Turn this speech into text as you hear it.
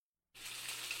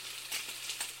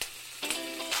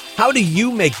How do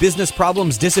you make business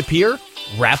problems disappear?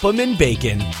 Wrap them in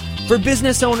bacon. For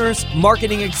business owners,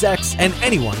 marketing execs, and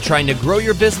anyone trying to grow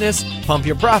your business, pump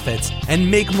your profits,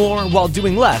 and make more while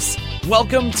doing less,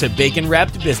 welcome to Bacon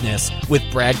Wrapped Business with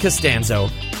Brad Costanzo.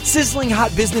 Sizzling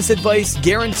hot business advice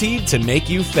guaranteed to make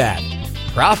you fat.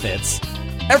 Profits?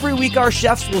 Every week our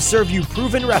chefs will serve you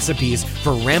proven recipes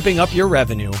for ramping up your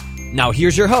revenue. Now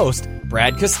here's your host,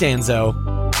 Brad Costanzo.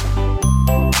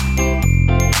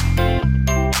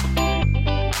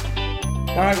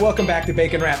 All right, welcome back to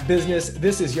Bacon Wrapped Business.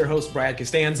 This is your host, Brad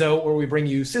Costanzo, where we bring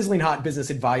you sizzling hot business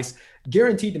advice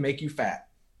guaranteed to make you fat.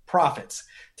 Profits.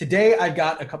 Today, I've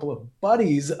got a couple of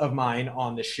buddies of mine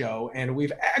on the show, and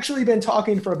we've actually been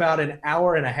talking for about an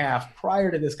hour and a half prior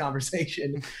to this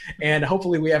conversation, and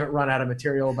hopefully we haven't run out of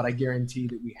material, but I guarantee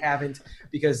that we haven't,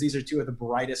 because these are two of the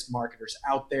brightest marketers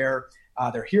out there.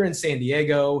 They're here in San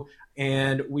Diego,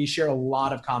 and we share a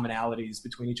lot of commonalities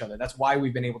between each other. That's why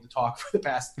we've been able to talk for the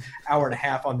past hour and a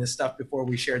half on this stuff before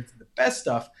we shared the best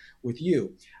stuff with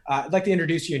you. I'd like to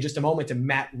introduce you in just a moment to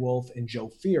Matt Wolf and Joe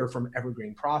Fear from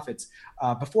Evergreen Profits.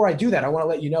 Before I do that, I want to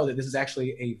let you know that this is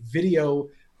actually a video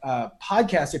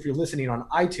podcast. If you're listening on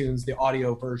iTunes, the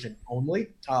audio version only.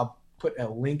 I'll put a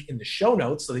link in the show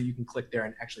notes so that you can click there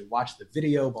and actually watch the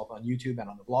video both on YouTube and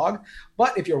on the blog.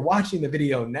 But if you're watching the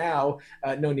video now,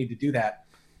 no need to do that.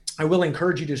 I will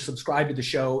encourage you to subscribe to the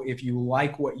show if you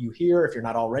like what you hear, if you're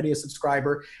not already a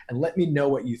subscriber, and let me know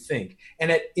what you think. And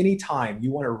at any time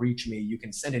you want to reach me, you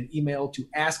can send an email to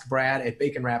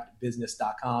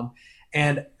askbrad@baconwrappedbusiness.com.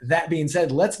 And that being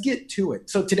said, let's get to it.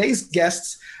 So today's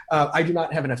guests, I do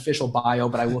not have an official bio,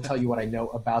 but I will tell you what I know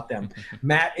about them.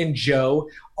 Matt and Joe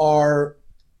are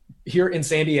here in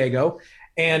San Diego,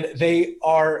 and they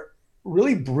are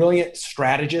really brilliant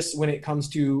strategists when it comes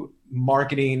to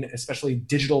marketing, especially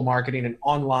digital marketing and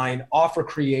online offer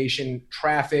creation,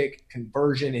 traffic,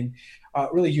 conversion, and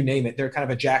really you name it. They're kind of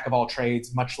a jack of all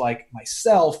trades, much like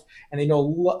myself, and they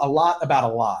know a lot about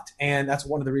a lot. And that's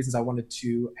one of the reasons I wanted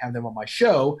to have them on my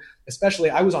show. Especially,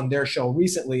 I was on their show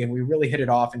recently, and we really hit it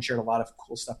off and shared a lot of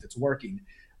cool stuff that's working.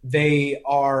 They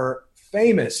are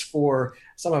famous for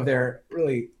some of their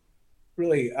really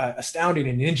astounding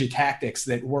and ninja tactics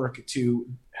that work to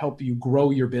help you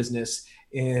grow your business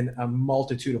in a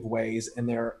multitude of ways. And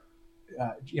they're,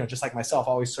 just like myself,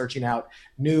 always searching out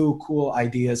new, cool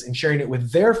ideas and sharing it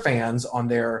with their fans on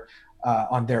their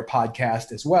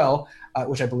podcast as well,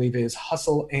 which I believe is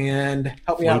Hustle and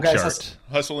Help Me Out, guys.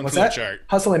 Hustle and Flow Chart.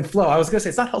 Hustle and Flow. I was going to say,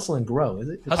 it's not Hustle and Grow, is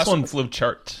it? Hustle and Flow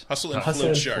Chart. Hustle and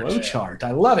Flow Chart.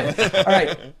 I love it. All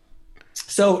right.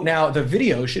 So now the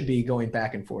video should be going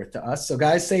back and forth to us. So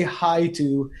guys, say hi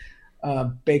to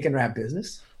Bacon Wrap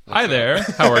Business. Hi there.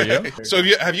 How are you? So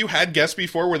have you had guests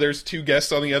before where there's two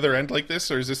guests on the other end like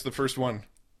this, or is this the first one?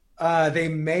 They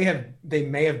may have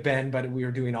been, but we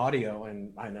were doing audio,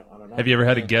 and I don't know. Have you ever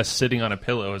had a guest sitting on a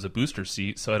pillow as a booster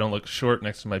seat so I don't look short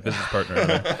next to my business partner?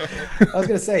 I was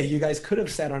going to say, you guys could have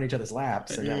sat on each other's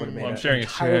laps, and that would have made an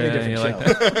entirely different show.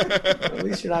 At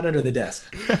least you're not under the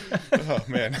desk. Oh,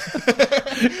 man.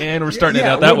 And we're starting it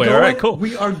out that way. All right, cool.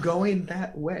 We are going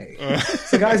that way.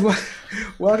 So, guys,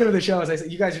 welcome to the show. As I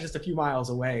said, you guys are just a few miles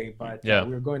away, but we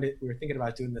were thinking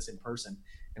about doing this in person,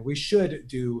 and we should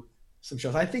do some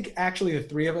shows. I think actually the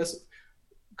three of us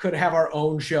could have our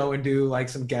own show and do like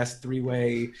some guest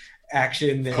three-way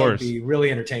action that would be really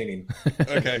entertaining.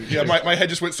 Okay. Yeah, my head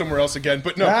just went somewhere else again,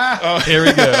 but no. Here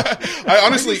we go. I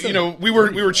honestly, we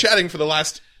were chatting for the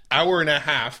last hour and a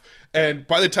half, and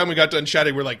by the time we got done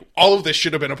chatting, we're like, all of this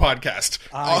should have been a podcast.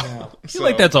 I know. I feel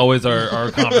like that's always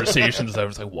our conversations. I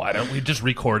was like, why don't we just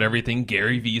record everything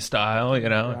Gary V style,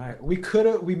 Right.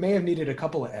 We may have needed a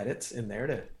couple of edits in there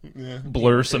to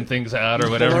blur some things out or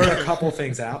whatever. Blur a couple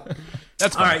things out.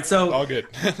 That's fine. All right. So all good.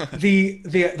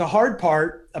 the hard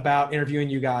part about interviewing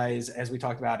you guys, as we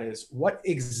talked about, is what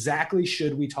exactly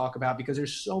should we talk about? Because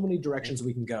there's so many directions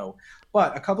we can go.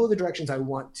 But a couple of the directions I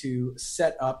want to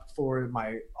set up for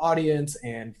my audience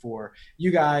and for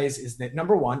you guys is that,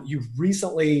 number one, you've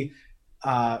recently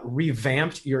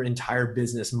revamped your entire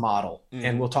business model.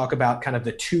 And we'll talk about kind of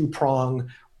the two-prong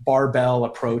barbell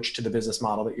approach to the business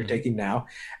model that you're taking now,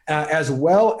 as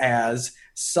well as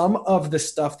some of the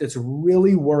stuff that's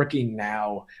really working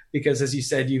now, because as you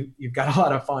said, you've got a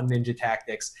lot of fun ninja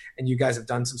tactics, and you guys have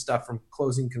done some stuff from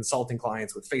closing consulting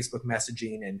clients with Facebook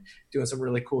messaging and doing some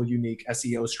really cool, unique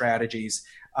SEO strategies.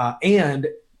 And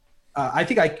I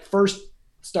think I first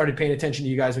started paying attention to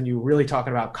you guys when you were really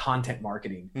talking about content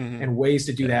marketing and ways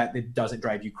to do that doesn't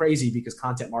drive you crazy, because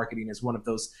content marketing is one of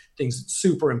those things that's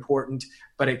super important,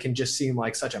 but it can just seem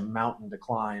like such a mountain to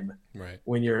climb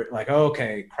when you're like, oh,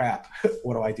 okay, crap,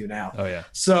 what do I do now? Oh, yeah.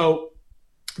 So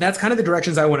that's kind of the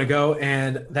directions I want to go.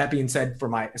 And that being said,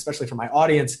 especially for my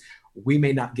audience, we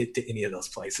may not get to any of those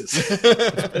places.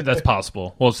 That's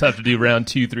possible. We'll just have to do round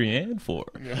 2, 3, and 4.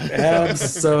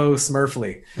 So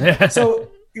smurfly. So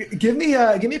give me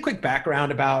a quick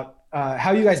background about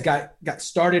how you guys got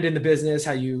started in the business,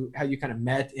 how you kind of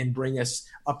met, and bring us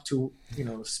up to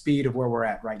speed of where we're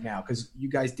at right now, because you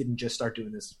guys didn't just start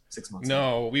doing this 6 months ago.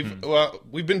 No,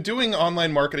 we've been doing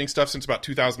online marketing stuff since about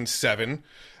 2007.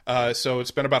 So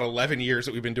it's been about 11 years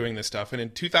that we've been doing this stuff. And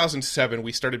in 2007,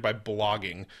 we started by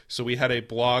blogging. So we had a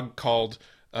blog called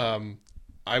How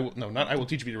I Will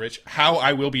Teach You to Be Rich, How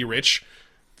I Will Be Rich.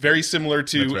 Very similar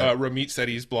to Ramit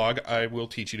Sethi's blog, I Will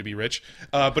Teach You to Be Rich.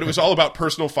 But it was all about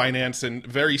personal finance and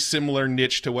very similar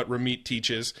niche to what Ramit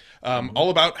teaches.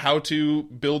 All about how to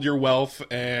build your wealth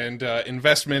and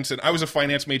investments. And I was a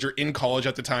finance major in college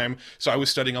at the time, so I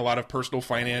was studying a lot of personal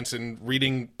finance and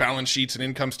reading balance sheets and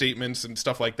income statements and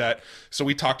stuff like that. So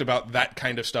we talked about that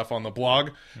kind of stuff on the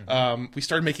blog. We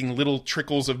started making little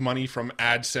trickles of money from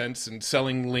AdSense and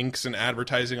selling links and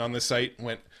advertising on the site, and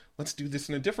went, let's do this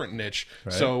in a different niche.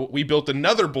 Right. So we built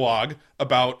another blog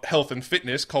about health and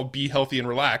fitness called Be Healthy and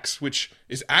Relax, which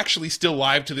is actually still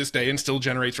live to this day and still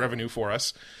generates revenue for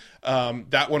us.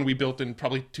 That one we built in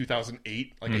probably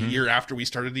 2008, like a year after we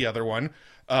started the other one.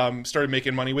 Started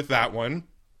making money with that one.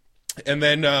 And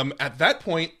then at that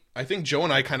point, I think Joe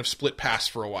and I kind of split paths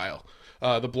for a while.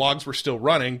 The blogs were still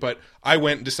running, but I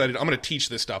went and decided I'm going to teach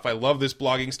this stuff. I love this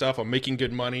blogging stuff. I'm making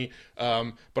good money,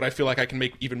 but I feel like I can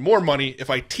make even more money if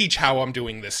I teach how I'm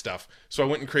doing this stuff. So I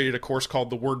went and created a course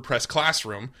called the WordPress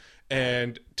Classroom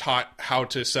and taught how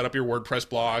to set up your WordPress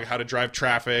blog, how to drive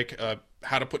traffic,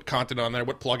 how to put content on there,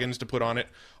 what plugins to put on it,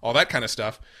 all that kind of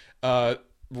stuff.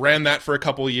 Ran that for a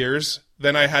couple of years.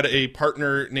 Then I had a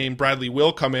partner named Bradley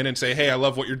Will come in and say, hey, I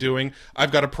love what you're doing.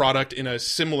 I've got a product in a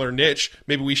similar niche.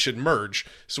 Maybe we should merge.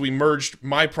 So we merged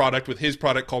my product with his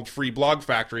product called Free Blog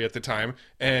Factory at the time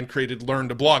and created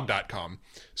learntoblog.com.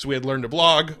 So we had Learn to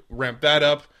Blog, ramped that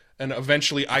up, and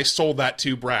eventually I sold that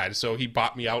to Brad. So he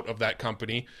bought me out of that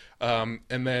company. And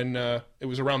then it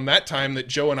was around that time that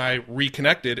Joe and I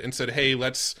reconnected and said, hey,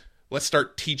 let's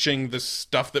start teaching the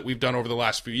stuff that we've done over the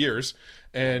last few years.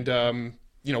 And,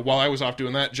 while I was off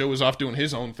doing that, Joe was off doing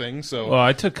his own thing. So, well,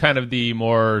 I took kind of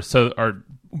so our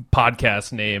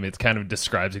podcast name, it kind of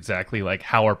describes exactly like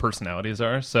how our personalities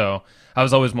are. So I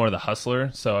was always more the hustler.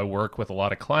 So I work with a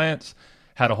lot of clients,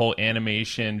 had a whole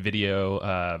animation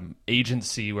video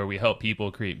agency where we help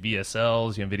people create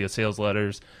VSLs, video sales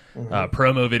letters,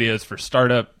 promo videos for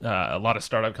a lot of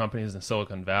startup companies in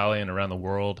Silicon Valley and around the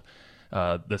world.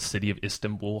 The city of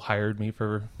Istanbul hired me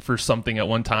for something at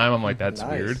one time. I'm like, that's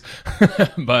nice. Weird.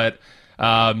 But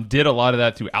did a lot of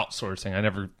that through outsourcing. I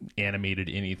never animated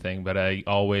anything, but I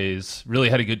always really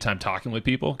had a good time talking with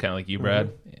people, kind of like you,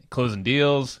 Brad, closing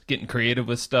deals, getting creative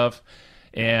with stuff,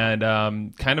 and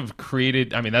kind of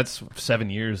created, that's 7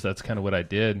 years. That's kind of what I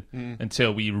did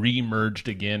until we re-merged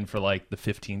again for like the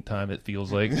 15th time, it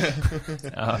feels like.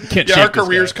 Our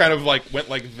careers kind of like went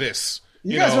like this.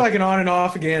 You guys are like an on and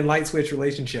off again, light switch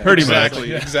relationship. Pretty much.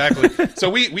 Exactly. So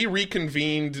we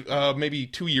reconvened maybe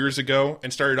 2 years ago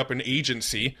and started up an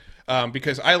agency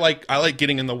because I like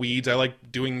getting in the weeds. I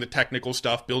like doing the technical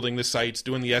stuff, building the sites,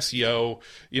 doing the SEO,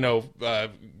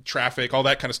 traffic, all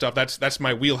that kind of stuff. That's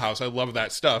my wheelhouse. I love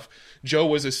that stuff. Joe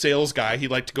was a sales guy. He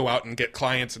liked to go out and get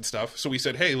clients and stuff. So we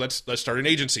said, hey, let's start an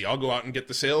agency. I'll go out and get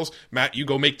the sales. Matt, you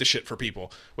go make the shit for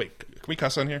people. Wait, can we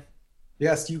cuss on here?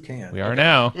 Yes, you can. We are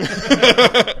now.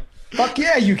 Fuck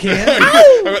yeah, you can.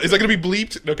 Is that going to be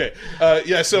bleeped? Okay.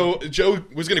 So Joe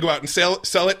was going to go out and sell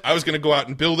it. I was going to go out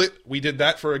and build it. We did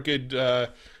that for a good,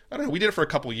 we did it for a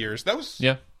couple of years. That was...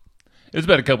 Yeah. It was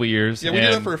about a couple of years. Yeah, we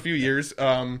did that for a few years.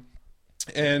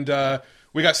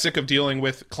 We got sick of dealing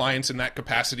with clients in that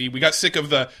capacity. We got sick of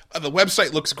the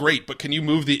website looks great, but can you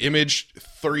move the image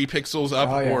 30 pixels up?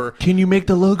 Or can you make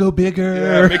the logo bigger?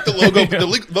 Yeah, make the logo.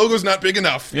 The logo's not big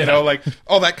enough. You know, like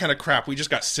all that kind of crap. We just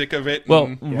got sick of it.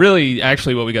 Really,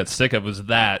 actually, what we got sick of was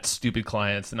that stupid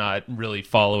clients not really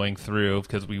following through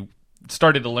because we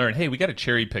started to learn, hey, we got to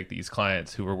cherry pick these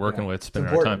clients who we're working with,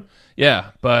 spending our time.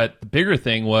 Yeah, but the bigger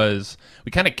thing was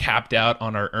we kind of capped out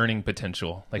on our earning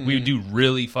potential. Like we would do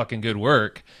really fucking good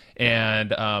work.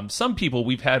 And some people,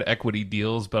 we've had equity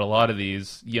deals, but a lot of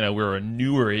these, we're a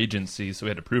newer agency, so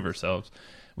we had to prove ourselves.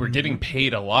 We're getting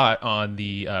paid a lot on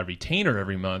the retainer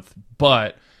every month,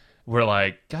 but we're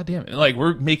like, God damn it. Like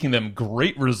we're making them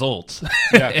great results.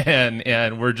 Yeah.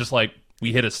 and we're just like,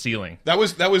 we hit a ceiling. That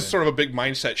was sort of a big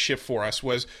mindset shift for us.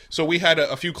 So we had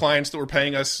a few clients that were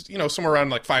paying us, somewhere around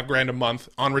like $5,000 a month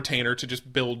on retainer to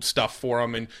just build stuff for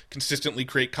them and consistently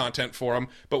create content for them.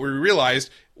 But we realized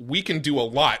we can do a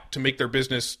lot to make their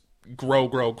business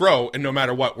grow, and no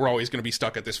matter what, we're always going to be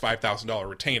stuck at this $5,000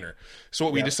 retainer. So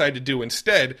what we decided to do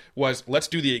instead was, let's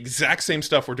do the exact same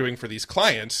stuff we're doing for these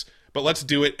clients, but let's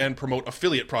do it and promote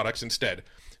affiliate products instead.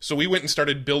 So we went and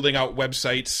started building out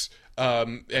websites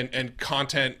and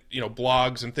content,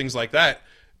 blogs and things like that,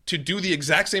 to do the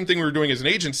exact same thing we were doing as an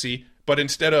agency, but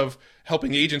instead of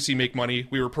helping the agency make money,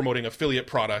 we were promoting affiliate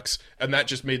products, and that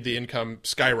just made the income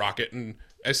skyrocket. And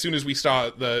as soon as we saw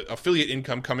the affiliate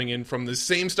income coming in from the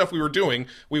same stuff we were doing,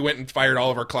 we went and fired all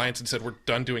of our clients and said, we're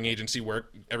done doing agency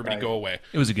work. Everybody go away.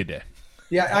 It was a good day.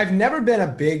 Yeah, I've never been a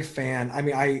big fan. I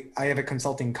mean, I have a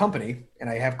consulting company, and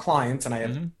I have clients, and I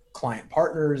have client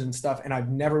partners and stuff, and I've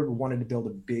never wanted to build a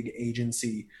big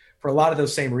agency for a lot of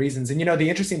those same reasons. And, the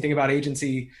interesting thing about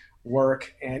agency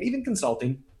work and even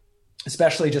consulting,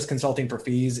 especially just consulting for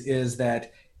fees, is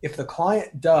that if the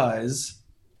client doesn't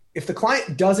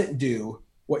do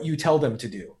what you tell them to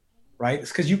do, right?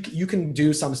 Because you can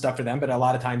do some stuff for them, but a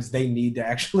lot of times they need to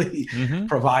actually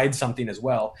provide something as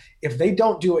well. If they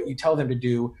don't do what you tell them to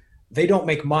do, they don't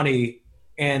make money,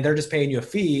 and they're just paying you a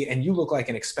fee, and you look like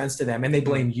an expense to them, and they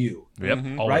blame you. Yep.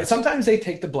 Right? Sometimes they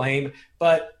take the blame,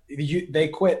 but they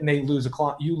quit and they lose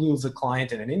you lose a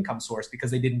client and an income source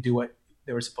because they didn't do what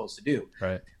they were supposed to do.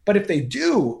 Right. But if they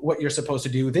do what you're supposed to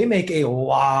do, they make a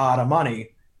lot of money,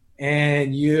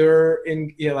 and your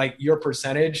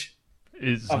percentage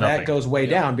is of nothing. that goes way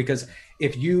down, because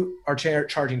if you are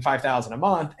charging $5,000 a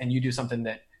month and you do something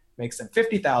that makes them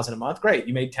 $50,000 a month, great,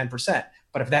 you made 10%.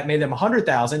 But if that made them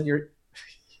 $100,000, you're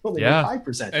only made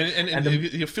 5%. And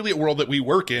the affiliate world that we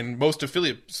work in, most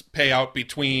affiliates pay out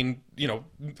between,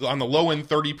 on the low end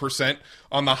 30%,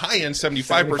 on the high end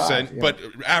 75%, but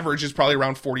average is probably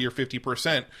around 40 or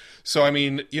 50%. So I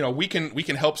mean, we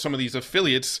can help some of these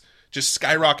affiliates just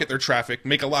skyrocket their traffic,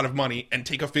 make a lot of money, and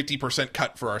take a 50%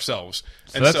 cut for ourselves.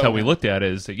 So that's how we looked at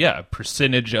it, is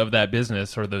percentage of that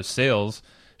business or those sales,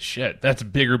 that's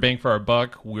bigger bang for our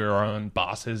buck. We're our own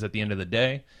bosses at the end of the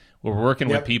day. We're working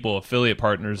with people, affiliate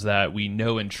partners that we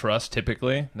know and trust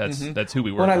typically. That's who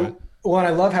we work with. Well, and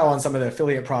I love how on some of the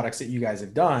affiliate products that you guys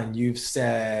have done, you've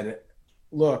said,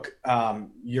 look,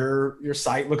 your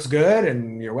site looks good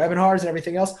and your webinars and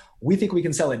everything else, we think we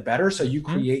can sell it better. So you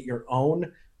create your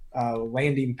own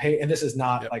landing page. And this is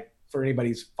not like, for anybody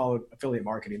who's followed affiliate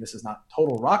marketing, this is not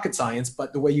total rocket science,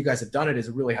 but the way you guys have done it is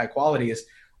really high quality. Is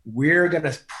we're going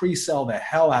to pre-sell the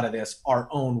hell out of this our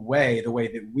own way, the way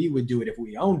that we would do it if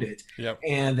we owned it.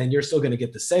 And then you're still going to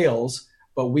get the sales,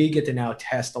 but we get to now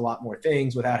test a lot more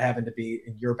things without having to be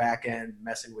in your back end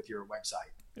messing with your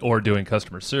website. Or doing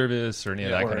customer service or any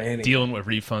of that kind of dealing with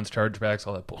refunds, chargebacks,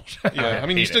 all that bullshit. I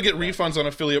mean, you still get refunds on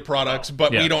affiliate products,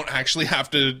 but we don't actually have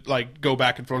to go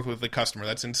back and forth with the customer.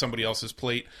 That's in somebody else's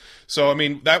plate. So, I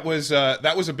mean, that was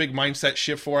a big mindset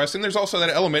shift for us. And there's also that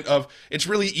element of it's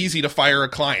really easy to fire a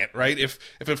client, right? If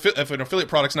an affiliate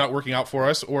product's not working out for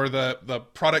us, or the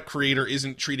product creator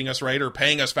isn't treating us right or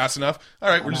paying us fast enough, all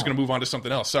right, we're just going to move on to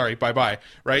something else. Sorry, bye-bye,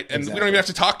 right? And we don't even have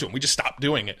to talk to them. We just stop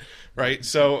doing it, right?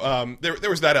 So there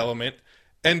was that element.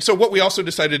 And so what we also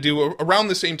decided to do around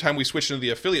the same time we switched into the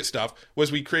affiliate stuff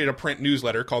was we created a print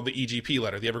newsletter called the EGP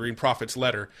letter, the Evergreen Profits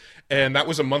letter. And that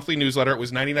was a monthly newsletter. It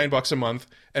was $99 a month.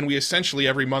 And we essentially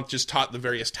every month just taught the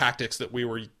various tactics that we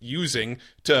were using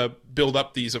to build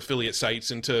up these affiliate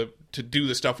sites and to do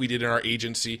the stuff we did in our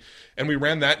agency. And we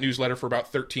ran that newsletter for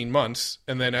about 13 months.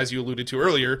 And then, as you alluded to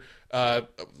earlier,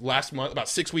 last month, about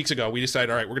 6 weeks ago, we decided,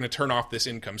 all right, we're going to turn off this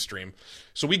income stream.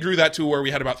 So we grew that to where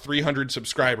we had about 300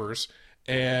 subscribers.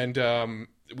 And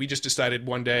we just decided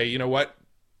one day, you know what?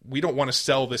 We don't want to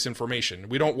sell this information.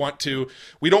 We don't want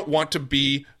to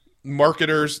be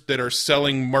marketers that are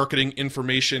selling marketing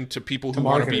information to people who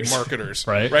want to be marketers.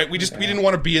 Right? We didn't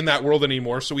want to be in that world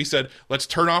anymore. So we said, let's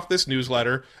turn off this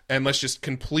newsletter and let's just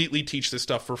completely teach this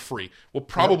stuff for free. We'll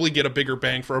probably get a bigger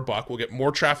bang for a buck. We'll get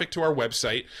more traffic to our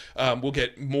website. We'll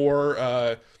get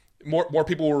more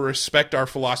people will respect our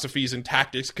philosophies and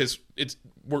tactics because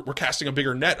we're casting a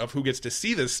bigger net of who gets to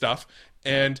see this stuff.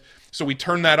 And so we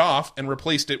turned that off and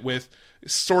replaced it with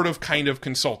sort of kind of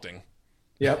consulting.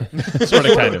 Yep. Sort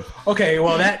of kind of. Okay,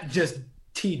 well that just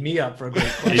teed me up for a great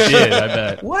question. It did, I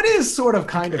bet. What is sort of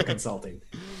kind of consulting?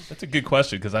 That's a good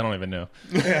question because I don't even know.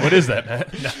 What is that,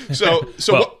 Matt? No.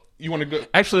 So what you want to go?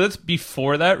 Actually, let's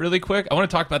before that really quick. I want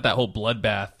to talk about that whole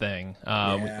bloodbath thing.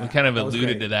 We kind of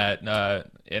alluded to that,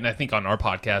 and I think on our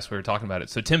podcast we were talking about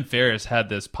it. So Tim Ferriss had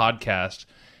this podcast,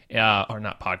 or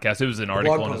not podcast. It was an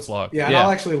article in his blog. Yeah, and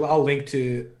I'll link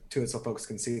to it so folks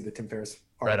can see the Tim Ferriss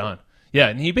article. Right on. Yeah,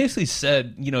 and he basically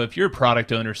said, if you're a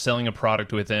product owner selling a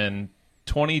product within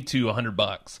 $20 to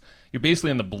 $100, you're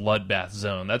basically in the bloodbath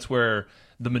zone. That's where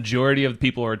the majority of the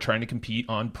people are trying to compete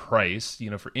on price.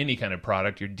 For any kind of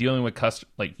product, you're dealing with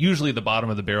usually the bottom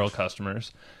of the barrel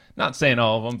customers. Not saying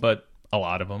all of them, but a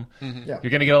lot of them. Mm-hmm. Yeah.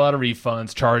 You're going to get a lot of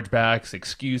refunds, chargebacks,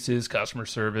 excuses, customer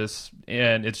service,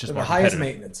 and it's just the highest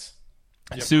maintenance.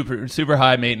 Yep. Super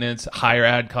high maintenance, higher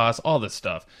ad costs, all this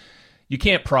stuff. You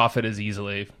can't profit as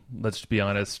easily. Let's just be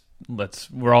honest.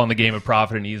 We're all in the game of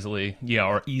profiting easily,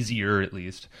 or easier at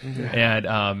least,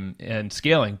 and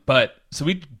scaling. But so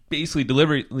we basically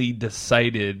deliberately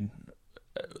decided,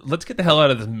 let's get the hell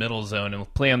out of this middle zone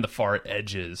and play on the far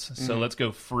edges. So let's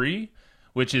go free,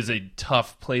 which is a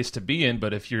tough place to be in.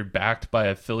 But if you're backed by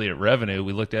affiliate revenue,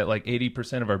 we looked at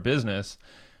 80% of our business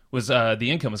was the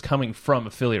income was coming from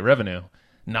affiliate revenue.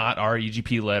 Not our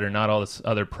EGP letter, not all this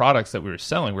other products that we were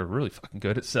selling. We're really fucking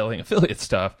good at selling affiliate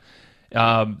stuff.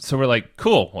 So we're like,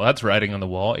 cool. Well, that's writing on the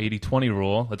wall. 80-20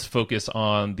 rule. Let's focus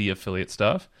on the affiliate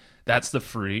stuff. That's the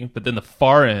free. But then the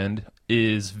far end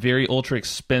is very ultra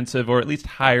expensive, or at least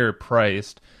higher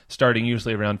priced, starting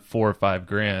usually around $4 or $5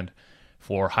 grand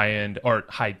for high end or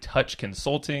high touch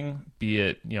consulting, be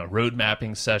it road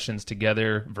mapping sessions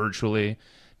together virtually,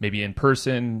 maybe in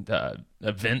person,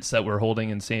 events that we're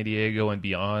holding in San Diego and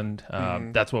beyond.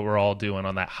 That's what we're all doing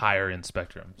on that higher end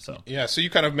spectrum. So so you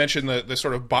kind of mentioned the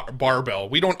sort of barbell.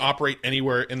 We don't operate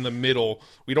anywhere in the middle.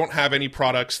 We don't have any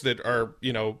products that are,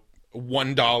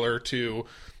 $1 to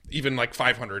even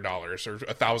 $500 or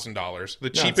 $1,000. The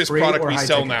cheapest product we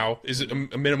sell now is a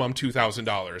minimum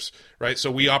 $2,000, right?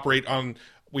 So we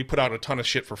put out a ton of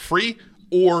shit for free,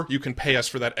 or you can pay us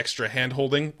for that extra hand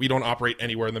holding. We don't operate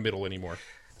anywhere in the middle anymore.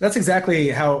 That's exactly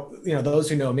how, those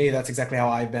who know me, that's exactly how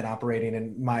I've been operating.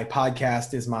 And my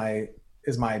podcast is my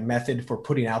method for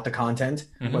putting out the content,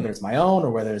 whether it's my own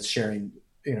or whether it's sharing,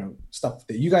 stuff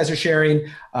that you guys are sharing.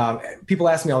 People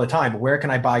ask me all the time, where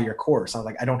can I buy your course? I'm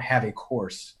like, I don't have a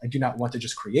course. I do not want to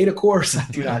just create a course. I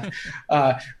do not,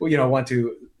 want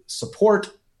to support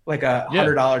a $100,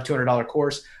 $200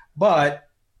 course, but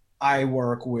I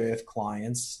work with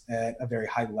clients at a very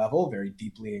high level, very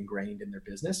deeply ingrained in their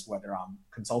business, whether I'm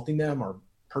consulting them or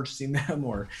purchasing them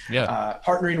or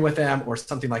partnering with them or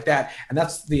something like that. And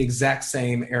that's the exact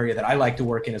same area that I like to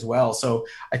work in as well. So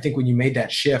I think when you made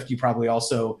that shift, you probably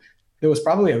there was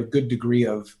probably a good degree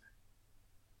of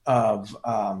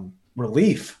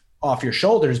relief off your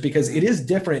shoulders, because it is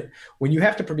different when you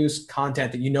have to produce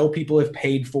content that people have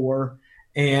paid for.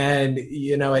 And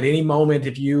at any moment,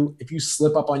 if you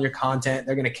slip up on your content,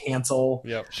 they're going to cancel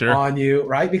on you,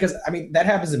 right? Because that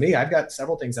happens to me. I've got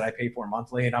several things that I pay for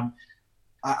monthly, and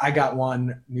I got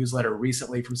one newsletter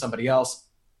recently from somebody else,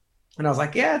 and I was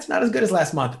like, yeah, it's not as good as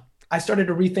last month. I started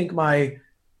to rethink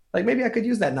maybe I could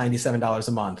use that $97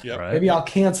 a month. Yep. Right. Maybe I'll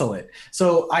cancel it.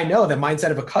 So I know the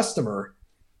mindset of a customer,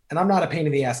 and I'm not a pain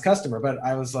in the ass customer, but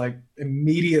I was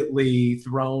immediately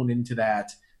thrown into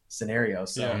that scenario.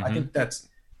 So I think that's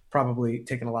probably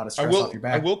taking a lot of stress off your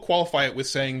back. I will qualify it with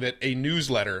saying that a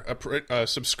newsletter, a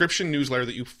subscription newsletter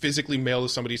that you physically mail to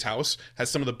somebody's house,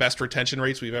 has some of the best retention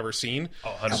rates we've ever seen.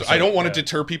 So I don't want to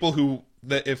deter people who,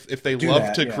 that if they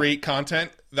love to create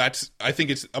content, I think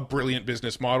it's a brilliant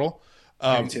business model.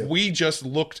 We just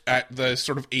looked at the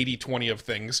sort of 80-20 of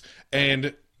things,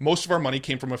 and most of our money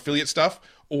came from affiliate stuff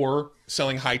or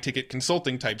selling high ticket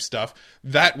consulting type stuff.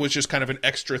 That was just kind of an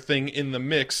extra thing in the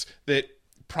mix that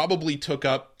probably took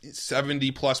up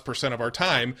 70+% of our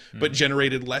time, but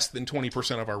generated less than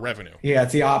 20% of our revenue. Yeah,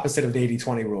 it's the opposite of the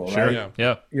 80-20 rule, right? Sure,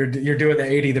 yeah. You're doing the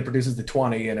 80 that produces the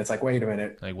 20, and it's like, wait a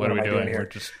minute, what are we doing here? We're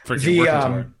just freaking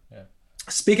working toward.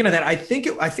 Speaking of that, I think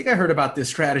I heard about this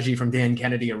strategy from Dan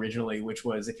Kennedy originally, which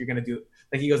was, if you're going to do,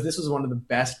 he goes, this was one of the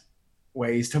best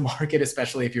ways to market,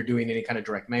 especially if you're doing any kind of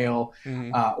direct mail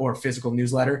or physical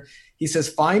newsletter. He says,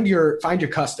 find your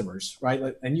customers, right?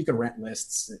 And you can rent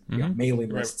lists, mailing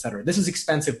lists, et cetera. This is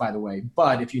expensive, by the way,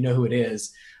 but if you know who it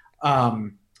is.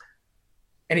 And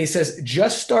he says,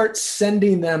 just start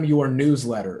sending them your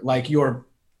newsletter, your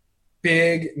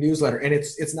big newsletter. And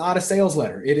it's not a sales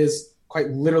letter. It is quite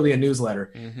literally a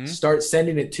newsletter. Start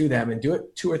sending it to them and do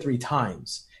it 2 or 3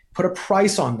 times. Put a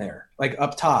price on there,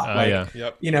 up top,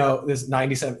 this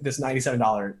 $97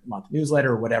 a month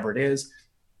newsletter or whatever it is.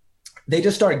 They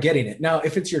just start getting it. Now,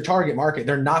 if it's your target market,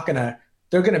 they're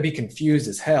going to be confused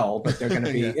as hell, but they're going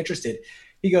to be interested.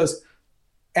 He goes,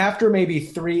 after maybe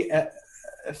 2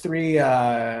 or 3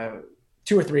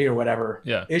 or whatever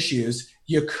issues,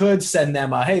 you could send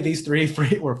them hey, these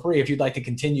 3 were free if you'd like to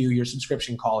continue your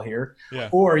subscription call here. Yeah.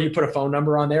 Or you put a phone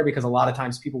number on there, because a lot of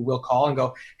times people will call and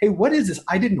go, hey, what is this?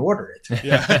 I didn't order it.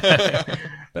 Yeah.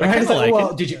 But I kinda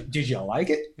like it. Did you like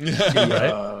it?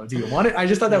 Do you want it? I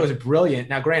just thought that was brilliant.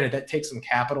 Now, granted, that takes some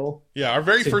capital. Yeah, our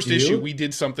very first issue, we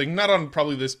did something, not on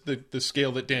probably the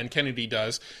scale that Dan Kennedy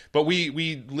does, but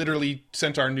we literally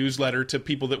sent our newsletter to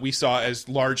people that we saw as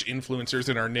large influencers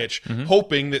in our niche,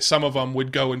 hoping that some of them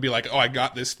would go and be like, oh, I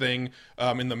got this thing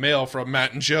in the mail from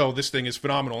Matt and Joe. This thing is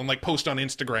phenomenal. And like post on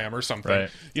Instagram or something. Right.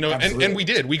 You know, and we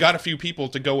did. We got a few people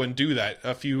to go and do that.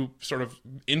 A few sort of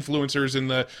influencers in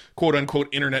the quote unquote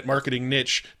internet marketing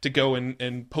niche to go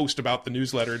and post about the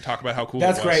newsletter and talk about how cool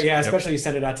That's it was. great. Yeah, especially you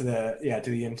send it out to the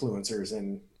influencers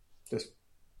and just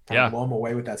blow them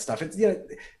away with that stuff. It's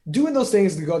doing those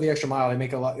things to go the extra mile. They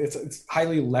make a lot. It's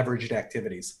highly leveraged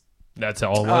activities. That's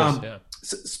all it was. Yeah.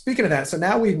 So speaking of that, so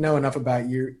now we know enough about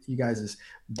you guys'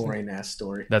 boring ass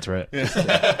story. That's right. We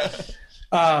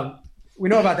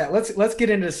know about that. Let's get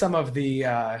into some of the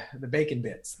bacon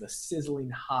bits, the sizzling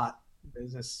hot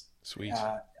business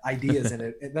ideas in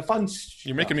it, the fun.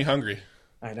 You're making me hungry.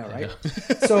 I know, right?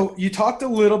 So you talked a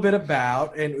little bit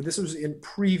about, and this was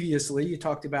previously, you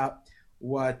talked about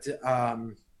what,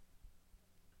 kind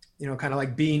of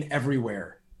like being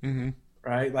everywhere,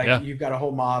 right? Like you've got a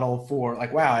whole model for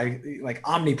like, wow, like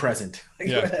omnipresent.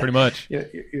 Yeah, pretty much.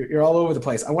 You're all over the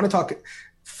place. I want to talk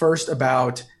first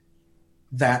about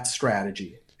that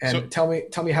strategy. And tell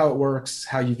me how it works,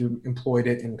 how you've employed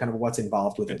it, and kind of what's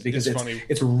involved with it, because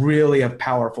it's really a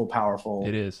powerful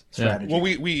it is strategy. Well,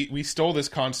 we stole this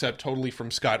concept totally from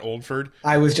Scott Oldford.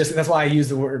 That's why I used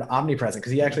the word omnipresent,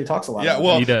 because he actually talks a lot. Yeah,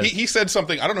 about well, he said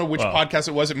something. I don't know which podcast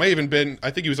it was. It may have even been.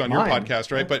 I think he was on your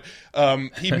podcast, right? But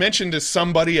he mentioned to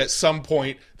somebody at some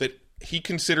point that he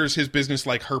considers his business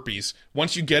like herpes.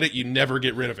 Once you get it, you never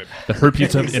get rid of it. The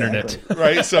herpes of internet,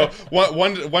 right? So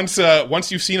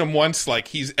once you've seen him once, like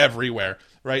he's everywhere,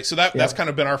 right? So that's kind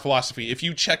of been our philosophy. If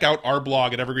you check out our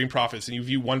blog at Evergreen Profits and you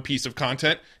view one piece of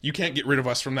content, you can't get rid of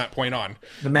us from that point on.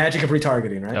 The magic of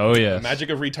retargeting, right? Oh yeah, the magic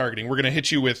of retargeting. We're going to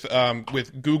hit you with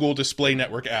Google Display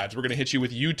Network ads. We're going to hit you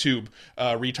with YouTube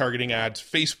retargeting ads,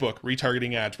 Facebook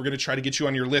retargeting ads. We're going to try to get you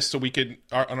on your list on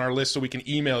our list so we can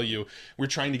email you. We're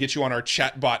trying to get you on our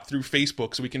chat bot through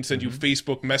Facebook so we can send you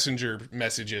Facebook Messenger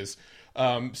messages.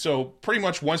 So pretty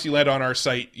much once you land on our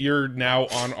site, you're now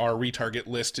on our retarget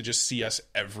list to just see us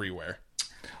everywhere.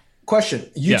 Question: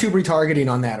 YouTube retargeting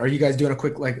on that. Are you guys doing a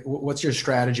quick, like, what's your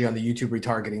strategy on the YouTube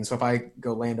retargeting? So if I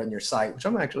go land on your site, which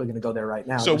I'm actually going to go there right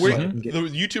now. So the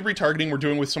YouTube retargeting we're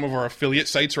doing with some of our affiliate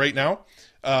sites right now.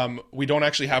 We don't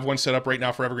actually have one set up right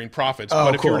now for Evergreen Profits,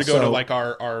 but if you were to go to like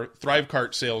our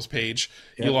ThriveCart sales page,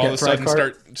 you'll all of a sudden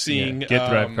start seeing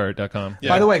GetThriveCart.com.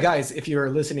 By the way, guys, if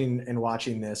you're listening and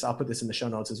watching this, I'll put this in the show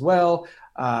notes as well.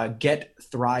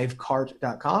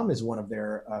 GetThriveCart.com is one of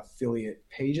their affiliate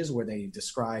pages where they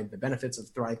describe the benefits of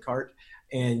ThriveCart,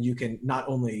 and you can not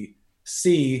only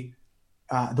see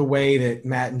the way that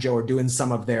Matt and Joe are doing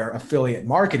some of their affiliate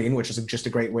marketing, which is just a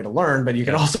great way to learn, but you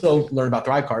can also learn about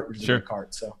ThriveCart, which is a great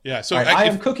cart. So I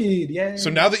am cookied. Yay. So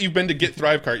now that you've been to Get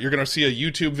ThriveCart, you're going to see a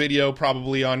YouTube video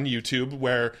probably on YouTube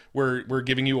where we're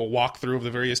giving you a walkthrough of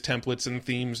the various templates and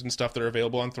themes and stuff that are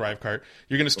available on ThriveCart.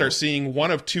 You're going to start seeing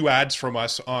one of two ads from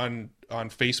us on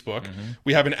Facebook.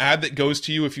 We have an ad that goes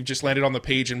to you if you've just landed on the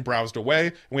page and browsed away,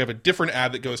 and we have a different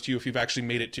ad that goes to you if you've actually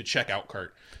made it to checkout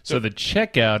cart. So the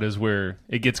checkout is where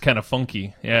it gets kind of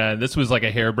funky. Yeah, this was like a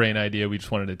harebrained idea we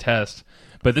just wanted to test.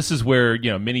 But this is where,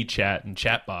 mini chat and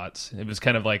chat bots, it was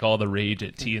kind of like all the rage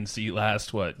at TNC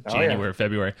last, January,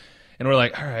 February. And we're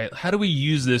like, all right, how do we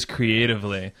use this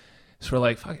creatively? So we're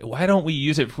like, fuck it, why don't we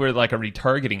use it for like a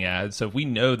retargeting ad? So if we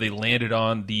know they landed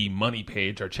on the money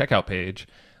page, our checkout page,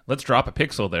 let's drop a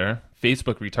pixel there,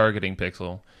 Facebook retargeting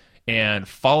pixel, and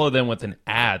follow them with an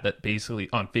ad that basically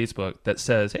on Facebook that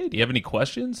says, hey, do you have any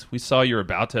questions? We saw you're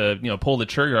about to, pull the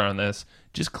trigger on this.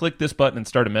 Just click this button and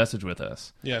start a message with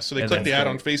us. Yeah, so they click the ad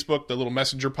on Facebook, the little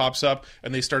messenger pops up,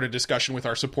 and they start a discussion with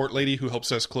our support lady who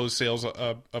helps us close sales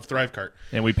of ThriveCart.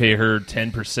 And we pay her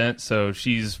 10%, so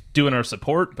she's doing our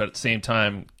support, but at the same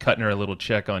time, cutting her a little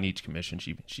check on each commission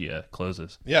she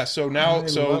closes. Yeah, so now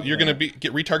you're going to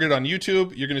get retargeted on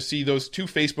YouTube. You're going to see those two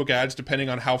Facebook ads, depending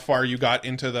on how far you got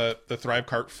into the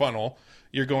ThriveCart funnel.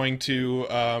 You're going to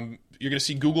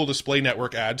see Google Display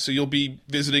Network ads. So you'll be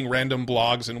visiting random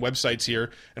blogs and websites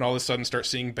here, and all of a sudden start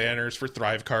seeing banners for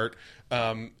ThriveCart.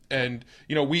 And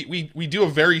we do a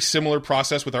very similar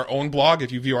process with our own blog.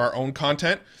 If you view our own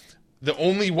content, The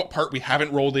only part we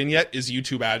haven't rolled in yet is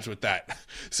YouTube ads with that.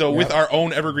 So with our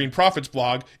own Evergreen Profits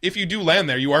blog, if you do land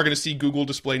there, you are going to see Google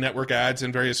Display Network ads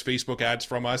and various Facebook ads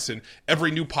from us. And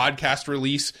every new podcast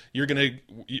release, you're going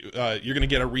to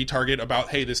get a retarget about,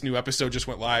 hey, this new episode just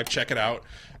went live. Check it out.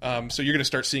 So you're going to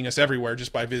start seeing us everywhere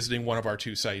just by visiting one of our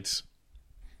 2 sites.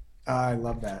 I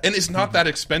love that. And it's not that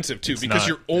expensive, too, because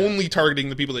you're only targeting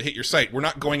the people that hit your site. We're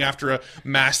not going after a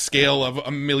mass scale of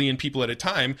 1 million people at a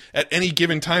time. At any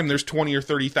given time, there's 20 or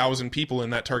 30,000 people in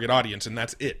that target audience, and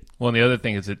that's it. Well, and the other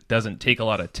thing is it doesn't take a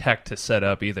lot of tech to set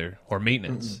up either, or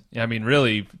maintenance. I mean,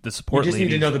 really, the support You just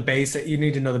need to know the basic. You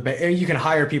need to know you can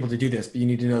hire people to do this, but you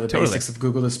need to know the basics of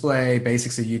Google Display,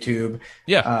 basics of YouTube,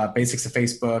 basics of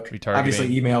Facebook,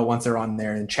 obviously email once they're on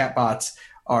there, and chatbots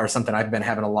are something I've been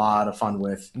having a lot of fun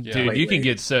with. Dude, lately. You can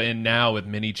get in now with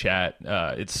mini chat.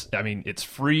 It's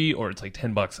free or it's like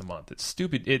 $10 a month. It's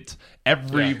stupid. It's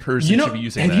every person should be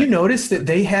using that. Have you noticed that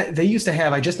they used to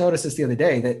have, I just noticed this the other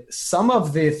day, that some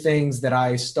of the things that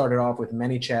I started off with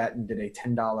ManyChat and did a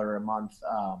 $10 a month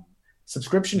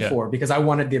subscription for, because I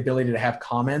wanted the ability to have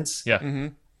comments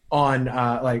on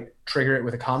like trigger it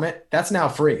with a comment, that's now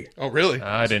free. Oh, really?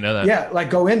 I didn't know that. Yeah, like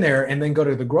go in there and then go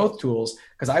to the growth tools,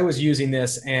 because I was using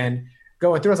this and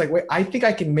going through, I was like, wait, I think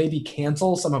I can maybe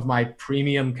cancel some of my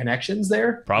premium connections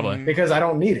there. Probably. Because I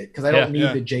don't need it, because I don't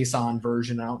need the JSON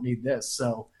version. I don't need this.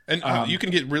 So and you can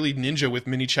get really ninja with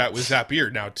ManyChat with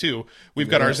Zapier now too. We've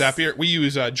got our Zapier. We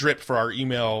use Drip for our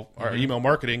email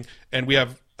marketing, and we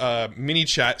have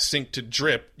ManyChat synced to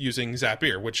Drip using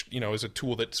Zapier, which is a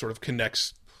tool that sort of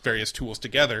connects various tools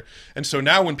together. And so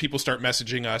now when people start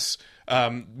messaging us,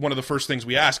 one of the first things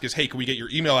we ask is, hey, can we get your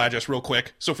email address real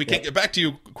quick? So if we can't get back to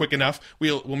you quick enough,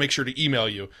 we'll make sure to email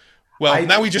you. Well,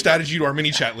 now we just added you to our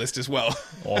ManyChat list as well.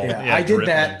 I did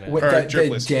that with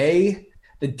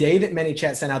the day that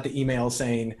ManyChat sent out the email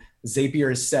saying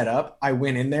Zapier is set up. I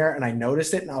went in there and I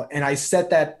noticed it, and I set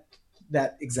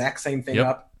that exact same thing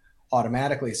up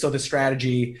automatically. So the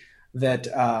strategy that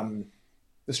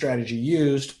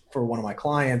used for one of my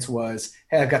clients was,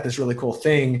 hey, I've got this really cool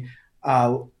thing.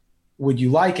 Would you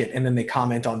like it? And then they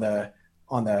comment on the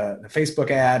Facebook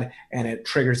ad, and it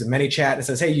triggers a ManyChat and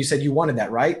says, hey, you said you wanted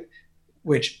that, right?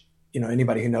 Which,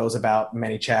 anybody who knows about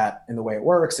ManyChat and the way it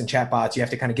works and chatbots, you have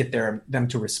to kind of get them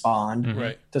to respond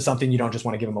to something. You don't just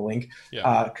want to give them a link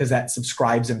because that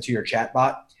subscribes them to your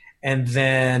chatbot. And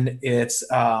then it's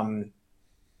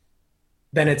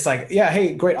like, yeah,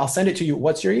 hey, great, I'll send it to you.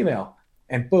 What's your email?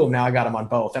 And boom, now I got them on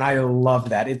both. And I loved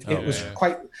that. It was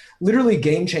quite literally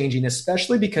game-changing,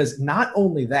 especially because not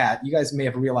only that, you guys may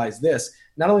have realized this,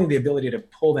 not only the ability to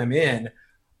pull them in,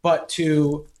 but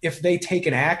if they take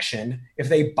an action, if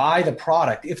they buy the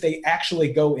product, if they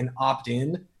actually go and opt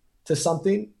in to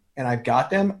something and I've got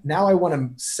them, now I want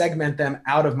to segment them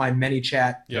out of my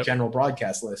ManyChat general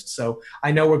broadcast list. So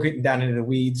I know we're getting down into the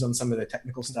weeds on some of the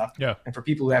technical stuff. Yeah. And for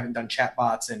people who haven't done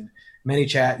chatbots and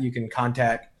ManyChat, you can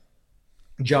contact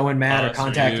Joe and Matt or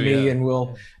contact me and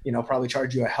we'll probably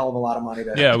charge you a hell of a lot of money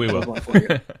to we will one for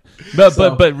you.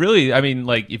 but really, I mean,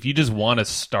 like, if you just want to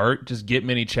start, just get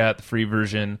ManyChat, the free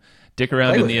version, dick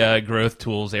around in the growth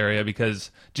tools area, because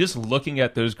just looking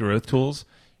at those growth tools,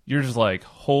 you're just like,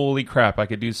 holy crap, I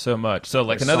could do so much. So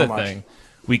like, another thing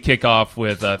we kick off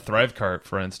with Thrivecart,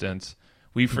 for instance,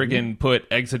 we freaking put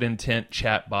exit intent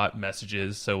chatbot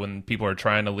messages, so when people are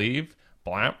trying to leave,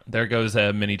 blam, there goes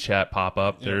a ManyChat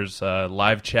pop-up. There's a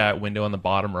live chat window on the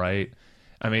bottom right.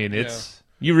 I mean,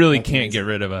 you really can't get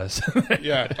rid of us.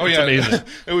 Amazing.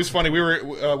 It was funny. We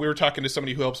were talking to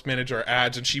somebody who helps manage our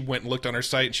ads, and she went and looked on our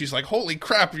site, and she's like, holy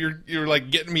crap, you're like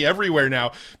getting me everywhere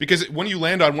now. Because when you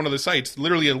land on one of the sites,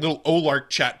 literally a little Olark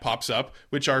chat pops up,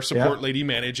 which our support lady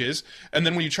manages. And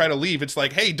then when you try to leave, it's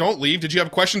like, hey, don't leave. Did you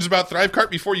have questions about Thrivecart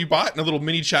before you bought? And a little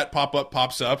ManyChat pop-up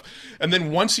pops up. And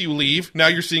then once you leave, now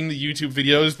you're seeing the YouTube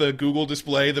videos, the Google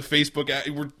display, the Facebook ad.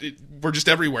 We're just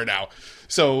everywhere now.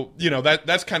 So,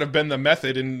 that's kind of been the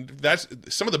method, and that's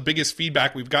some of the biggest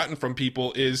feedback we've gotten from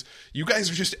people is you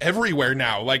guys are just everywhere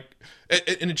now. Like,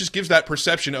 and it just gives that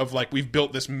perception of like, we've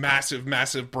built this massive,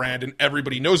 massive brand and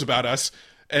everybody knows about us.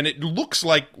 And it looks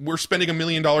like we're spending $1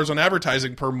 million on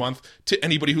advertising per month to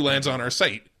anybody who lands on our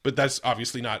site, but that's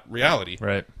obviously not reality.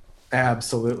 Right.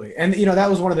 Absolutely. And, that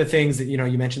was one of the things that,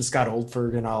 you mentioned Scott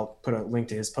Oldford, and I'll put a link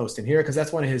to his post in here, because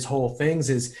that's one of his whole things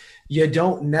is you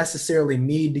don't necessarily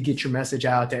need to get your message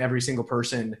out to every single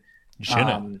person. You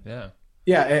shouldn't.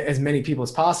 As many people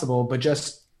as possible, but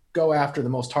just go after the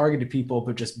most targeted people,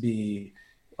 but just be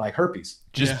like herpes.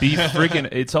 Just be freaking.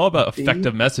 It's all about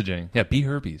effective messaging. Yeah, be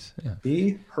herpes. Yeah.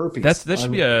 Be herpes. That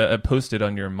should be a post-it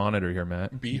on your monitor here,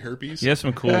 Matt. Be herpes. You have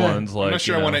some cool ones. Like I'm not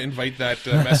sure I want to invite that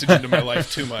message into my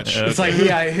life too much. It's like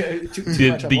too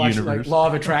much. I'm watching, like, Law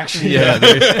of Attraction. Yeah.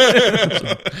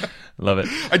 Love it.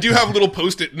 I do have little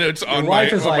Post-it notes on my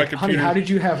computer. Honey, how do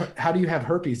you have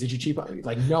herpes? Did you cheap?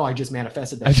 Like, no, I just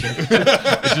manifested that shit.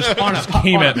 It just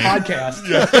came at me. Podcast.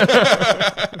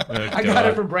 I got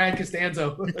it from Brad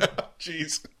Costanzo.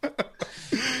 Jeez.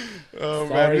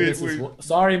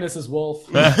 Sorry, Mrs. Wolf.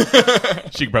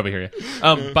 She can probably hear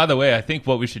you. By the way, I think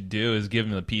what we should do is give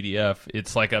them the PDF.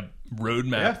 It's like a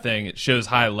roadmap thing. It shows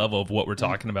high level of what we're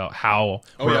talking about, how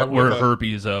we're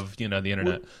herpes of the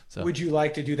internet. Would you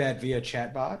like to do that via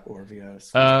chatbot or via?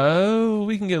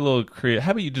 We can get a little creative.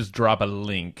 How about you just drop a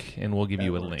link and we'll give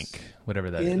you a link,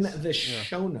 whatever that in is. the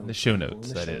show notes. The show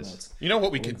notes, that is. Notes. You know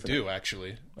what we could do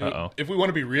actually? Uh-oh. If we want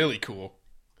to be really cool.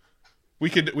 We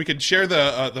could share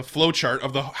the flow chart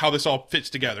of how this all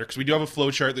fits together, because we do have a flow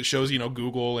chart that shows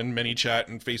Google and ManyChat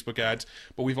and Facebook ads,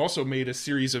 but we've also made a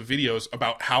series of videos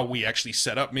about how we actually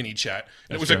set up ManyChat.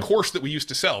 And it was a course that we used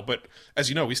to sell, but as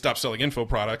you know, we stopped selling info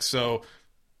products, so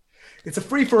it's a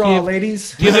free for all,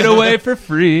 ladies. Give it away for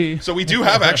free. So we do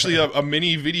have actually a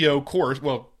mini video course.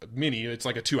 Well, mini, it's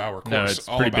like a 2-hour course. No, it's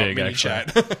all pretty about big,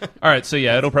 ManyChat. All right, so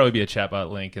yeah, it'll probably be a chatbot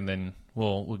link, and then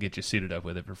we'll get you suited up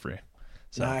with it for free.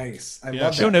 So. Nice. I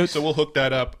love show that. notes. So we'll hook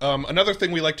that up. Another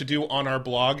thing we like to do on our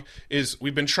blog is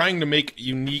we've been trying to make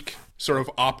unique sort of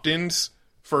opt-ins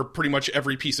for pretty much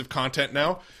every piece of content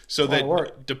now, so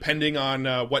that depending on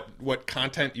what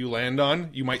content you land on,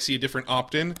 you might see a different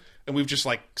opt-in. And we've just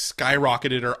like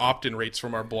skyrocketed our opt-in rates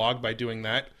from our blog by doing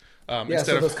that.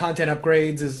 So those content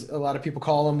upgrades, as a lot of people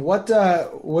call them.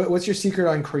 What's your secret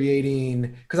on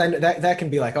creating? Because I know that can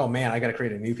be like, oh man, I got to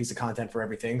create a new piece of content for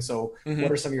everything. So what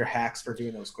are some of your hacks for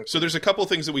doing those quickly? So there's a couple of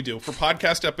things that we do for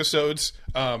podcast episodes.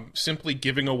 Simply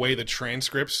giving away the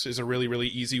transcripts is a really, really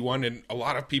easy one, and a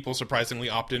lot of people surprisingly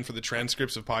opt in for the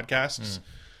transcripts of podcasts.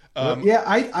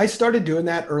 I started doing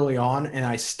that early on, and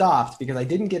I stopped because I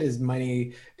didn't get as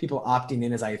many people opting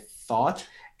in as I thought.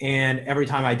 And every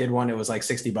time I did one, it was like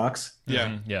 $60.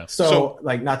 Yeah. Yeah. So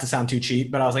like, not to sound too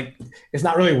cheap, but I was like, it's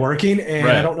not really working. And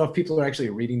I don't know if people are actually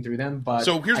reading through them, but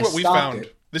so here's what we found.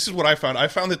 This is what I found. I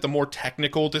found that the more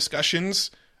technical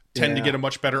discussions tend to get a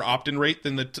much better opt-in rate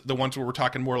than the ones where we're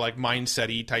talking more like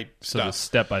mindset-y type stuff. The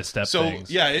step-by-step things.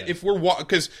 So, if we're...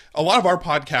 Because a lot of our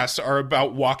podcasts are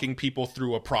about walking people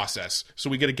through a process. So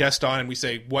we get a guest on and we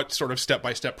say, what sort of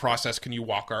step-by-step process can you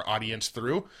walk our audience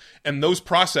through? And those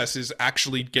processes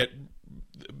actually get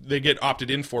opted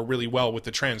in for really well with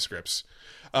the transcripts.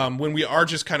 When we are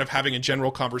just kind of having a general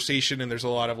conversation and there's a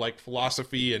lot of like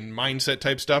philosophy and mindset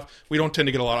type stuff, we don't tend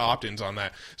to get a lot of opt-ins on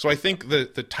that. So I think the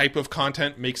type of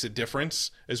content makes a difference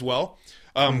as well.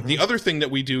 The other thing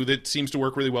that we do that seems to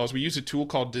work really well is we use a tool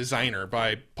called Designer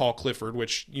by Paul Clifford,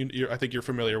 which I think you're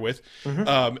familiar with.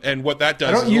 And what that does...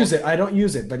 I don't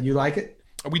use it, but you like it?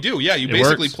 We do, yeah. You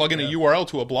basically plug in a URL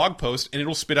to a blog post, and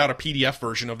it'll spit out a PDF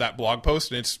version of that blog post,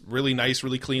 and it's really nice,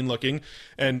 really clean looking.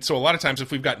 And so a lot of times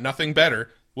if we've got nothing better,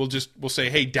 we'll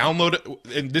say, hey, download,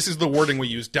 and this is the wording we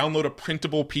use, download a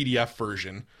printable PDF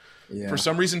version. Yeah. For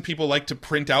some reason, people like to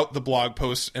print out the blog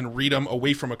posts and read them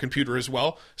away from a computer as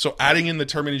well. So adding in the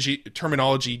terminology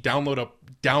download a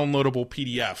downloadable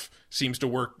PDF seems to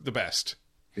work the best.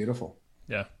 Beautiful.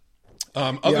 Yeah.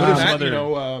 Other than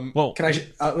that, can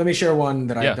I let me share one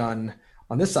that I've done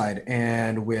on this side,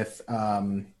 and with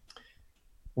what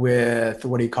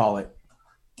do you call it?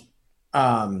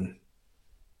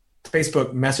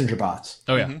 Facebook Messenger bots.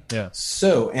 Oh yeah, yeah.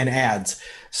 So, and ads.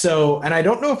 So, and I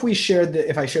don't know if I shared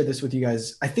this with you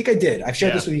guys. I think I did. I've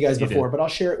shared this with you guys before, but I'll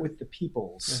share it with the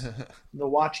peoples, the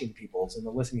watching peoples and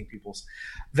the listening peoples,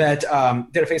 that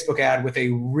did a Facebook ad with a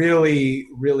really,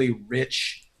 really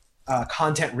rich,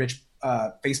 content-rich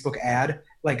Facebook ad,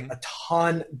 like a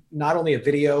ton, not only a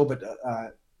video, but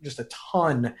just a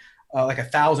ton, like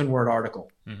 1,000-word article,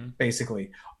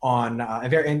 basically on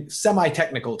and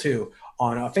semi-technical too,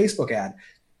 on a Facebook ad.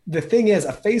 The thing is,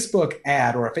 a Facebook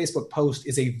ad or a Facebook post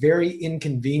is a very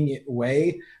inconvenient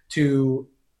way to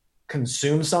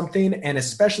consume something, and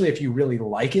especially if you really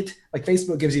like it. Like,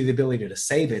 Facebook gives you the ability to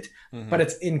save it, but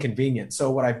it's inconvenient.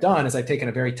 So what I've done is I've taken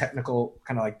a very technical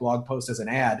kind of like blog post as an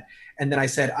ad, and then I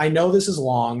said, I know this is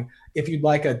long. If you'd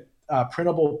like a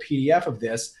printable PDF of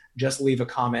this, just leave a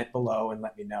comment below and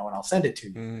let me know, and I'll send it to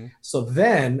you. So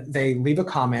then they leave a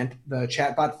comment, the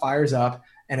chatbot fires up,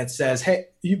 and it says, hey,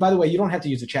 by the way, you don't have to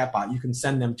use a chatbot. You can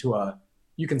send them to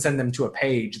a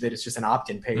page that is just an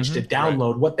opt-in page to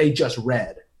download what they just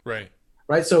read. Right.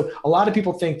 right? So a lot of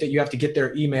people think that you have to get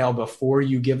their email before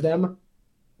you give them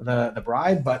the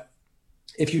bribe, but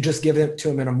if you just give it to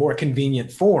them in a more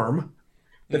convenient form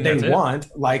that they want,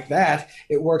 like that,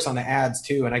 it works on the ads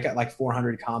too. And I got like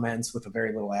 400 comments with a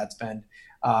very little ad spend,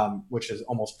 which is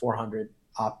almost 400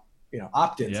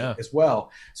 opt-ins as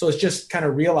well. So it's just kind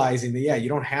of realizing that, you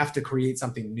don't have to create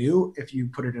something new if you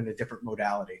put it in a different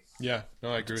modality. Yeah,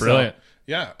 no, I agree with Brilliant.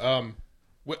 that. Yeah.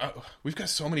 We've got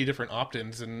so many different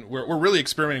opt-ins, and we're really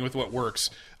experimenting with what works.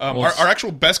 Our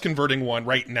actual best converting one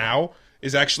right now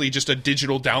is actually just a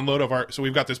digital download of so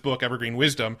we've got this book, Evergreen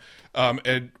Wisdom,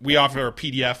 and we offer a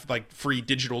PDF, like free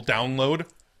digital download.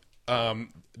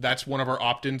 That's one of our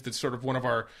opt-ins. That's sort of one of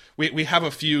our, we have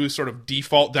a few sort of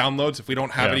default downloads. If we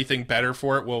don't have anything better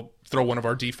for it, we'll throw one of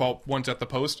our default ones at the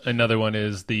post. Another one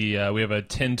is we have a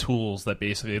 10 tools that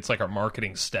basically, it's like our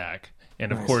marketing stack.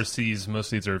 And of course, most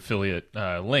of these are affiliate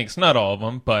links, not all of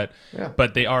them, but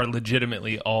they are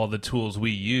legitimately all the tools we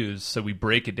use. So we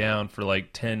break it down for like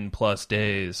 10 plus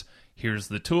days. Here's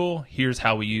the tool. Here's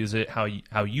how we use it. How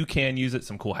you can use it.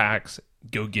 Some cool hacks.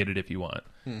 Go get it if you want.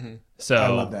 Mm-hmm. So I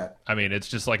love that. I mean, it's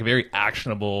just like a very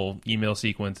actionable email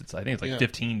sequence. I think it's like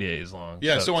 15 days long.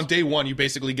 Yeah. So on day one, you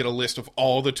basically get a list of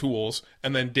all the tools,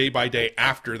 and then day by day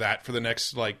after that, for the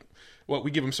next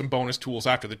we give them some bonus tools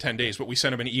after the 10 days, but we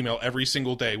send them an email every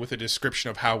single day with a description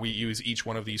of how we use each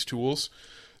one of these tools.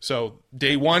 So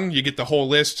day one, you get the whole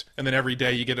list, and then every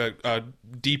day you get a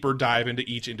deeper dive into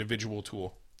each individual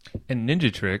tool. And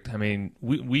Ninja Trick, I mean,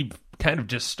 we've kind of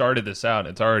just started this out.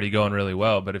 It's already going really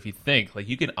well. But if you think, like,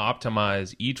 you can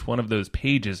optimize each one of those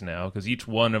pages now, because each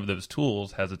one of those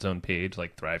tools has its own page,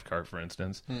 like Thrivecart, for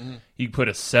instance. Mm-hmm. You can put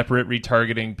a separate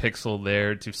retargeting pixel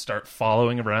there to start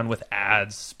following around with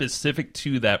ads specific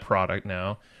to that product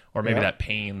now, or maybe that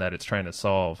pain that it's trying to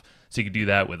solve. So you can do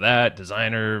that with that,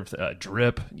 designer,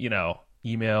 drip,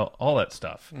 email, all that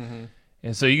stuff. Mm-hmm.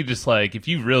 And so you just if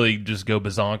you really just go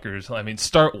bazonkers, I mean,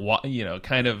 start,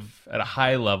 kind of at a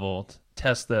high level,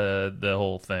 test the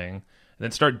whole thing, and then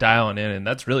start dialing in. And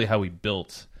that's really how we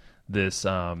built this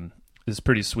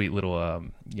pretty sweet little,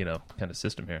 kind of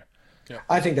system here. Yeah.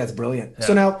 I think that's brilliant. Yeah.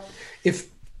 So now if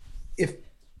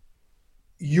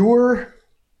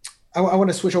I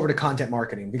want to switch over to content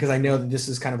marketing, because I know that this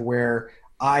is kind of where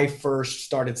I first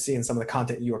started seeing some of the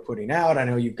content you were putting out. I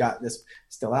know you've got this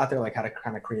still out there, like how to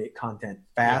kind of create content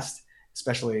fast,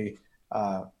 especially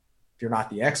if you're not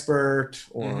the expert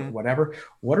or whatever.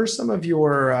 What are some of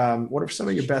your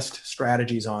best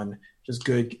strategies on just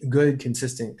good,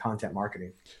 consistent content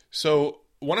marketing? So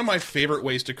one of my favorite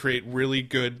ways to create really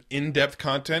good in-depth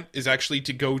content is actually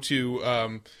to go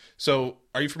to, so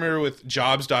are you familiar with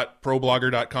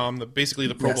jobs.problogger.com, basically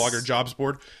the ProBlogger jobs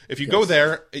board? If you go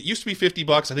there, it used to be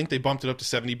 $50. I think they bumped it up to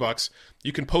 $70.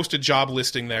 You can post a job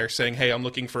listing there saying, hey, I'm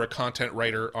looking for a content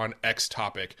writer on X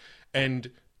topic. And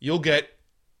you'll get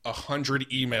 100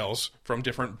 emails from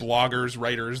different bloggers,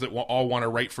 writers that all want to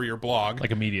write for your blog.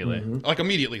 Like immediately. Mm-hmm. Like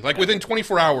immediately. Like within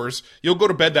 24 hours, you'll go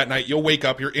to bed that night, you'll wake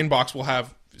up, your inbox will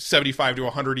have 75 to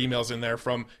 100 emails in there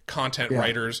from content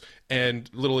writers and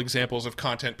little examples of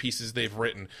content pieces they've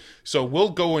written. So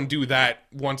we'll go and do that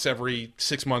once every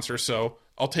 6 months or so.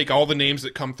 I'll take all the names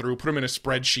that come through, put them in a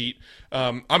spreadsheet.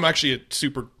 I'm actually a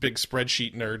super big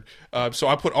spreadsheet nerd. So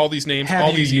I put all these names,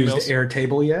 all these emails. Have you used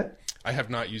Airtable yet? I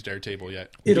have not used Airtable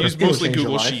yet. It'll use mostly change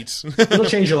Google your life. Sheets. It'll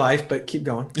change your life, but keep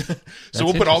going. So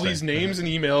we'll put all these names and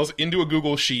emails into a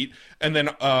Google Sheet, and then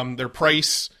their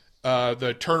price,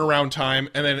 the turnaround time,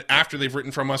 and then after they've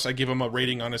written from us, I give them a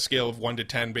rating on a scale of 1 to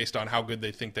 10 based on how good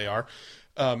they think they are.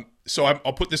 So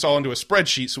I'll put this all into a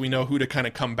spreadsheet so we know who to kind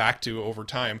of come back to over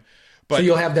time. But so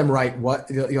you'll have them write what?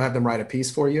 You'll have them write a piece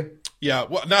for you? Yeah,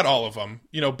 well, not all of them.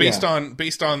 Based on,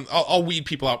 I'll weed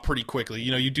people out pretty quickly.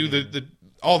 You do the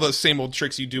all the same old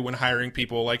tricks you do when hiring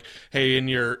people, like, hey, in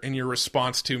your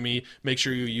response to me, make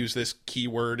sure you use this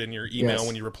keyword in your email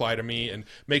when you reply to me, and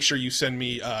make sure you send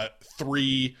me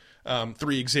three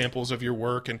examples of your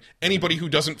work. And anybody who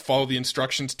doesn't follow the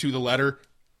instructions to the letter,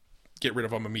 get rid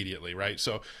of them immediately, right?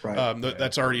 So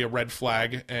that's already a red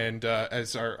flag. And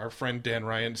as our friend Dan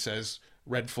Ryan says,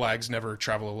 red flags never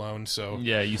travel alone. So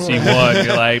yeah, you see one,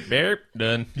 you're like,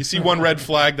 done. You see one red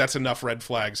flag, that's enough red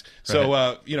flags.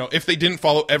 So if they didn't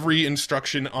follow every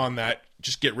instruction on that,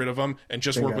 just get rid of them and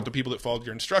just work with the people that followed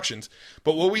your instructions.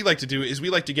 But what we like to do is we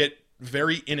like to get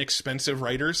very inexpensive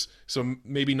writers. So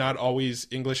maybe not always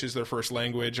English is their first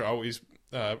language, always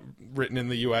written in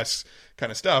the US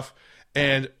kind of stuff.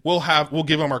 And we'll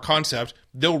give them our concept.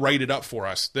 They'll write it up for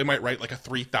us. They might write like a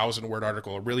 3,000 word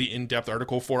article, a really in-depth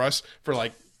article for us for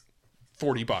like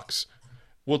 $40.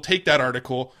 we'll take that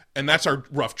article, and that's our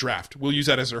rough draft. We'll use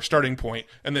that as our starting point,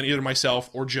 and then either myself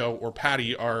or Joe or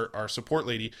Patty, our support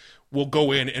lady, will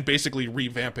go in and basically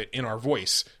revamp it in our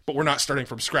voice. But we're not starting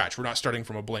from scratch. We're not starting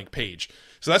from a blank page.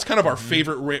 So that's kind of our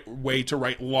favorite way to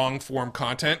write long-form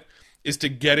content, is to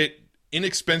get it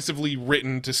inexpensively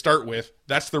written to start with.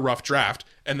 That's the rough draft.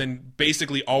 And then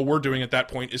basically all we're doing at that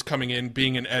point is coming in,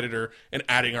 being an editor, and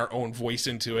adding our own voice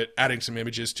into it, adding some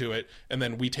images to it, and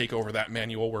then we take over that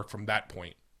manual work from that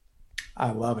point.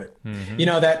 I love it. You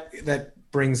know,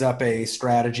 that brings up a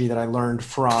strategy that I learned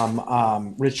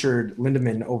from Richard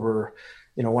Lindemann over,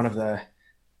 you know, one of the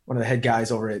head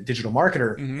guys over at Digital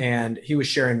Marketer. And he was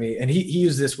sharing me, and he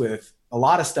used this with a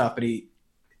lot of stuff, but the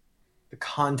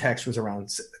context was around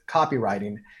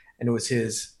copywriting, and it was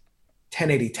his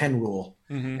 10-80-10 rule.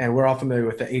 And we're all familiar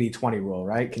with the 80-20 rule,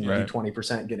 right? Can you do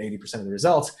 20%, get 80% of the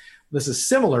results? This is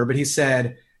similar, but he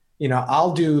said, you know,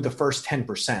 I'll do the first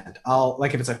 10%.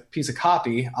 Like if it's a piece of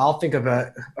copy, I'll think of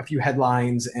a few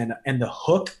headlines and the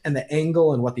hook and the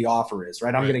angle and what the offer is,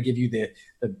 right? I'm going to give you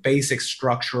the basic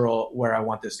structural where I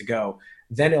want this to go.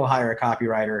 Then he'll hire a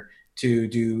copywriter to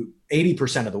do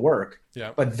 80% of the work.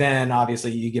 Yeah. But then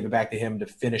obviously you give it back to him to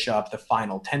finish up the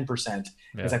final 10%.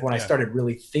 Yeah. It's like when I started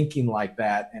really thinking like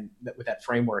that, and with that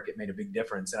framework, it made a big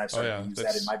difference. And I've started to use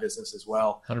that in my business as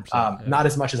well. 100%, not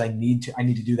as much as I need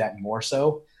to do that more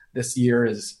so. This year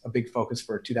is a big focus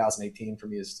for 2018 for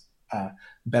me, is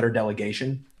better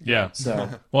delegation. Yeah. So,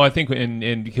 well, I think,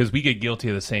 and because we get guilty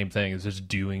of the same thing, is just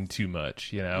doing too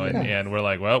much, you know, and we're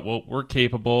like, well, we're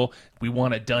capable. We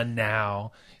want it done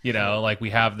now. You know, like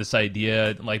we have this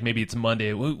idea, like maybe it's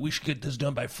Monday, we should get this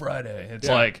done by Friday. It's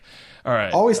like, all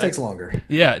right. Always takes longer.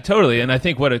 Yeah, totally. And I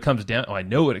think what it comes down, I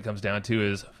know what it comes down to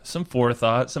is some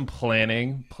forethought, some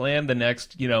planning, plan the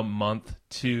next, you know, month,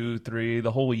 2, 3,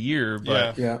 the whole year,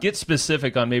 but get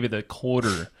specific on maybe the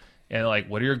quarter. And like,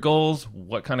 what are your goals?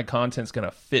 What kind of content's going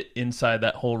to fit inside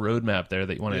that whole roadmap there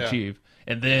that you want to achieve?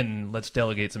 And then let's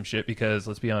delegate some shit, because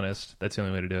let's be honest, that's the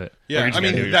only way to do it. Yeah, I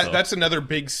mean, that's another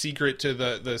big secret to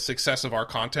the success of our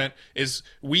content is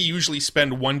we usually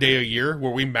spend one day a year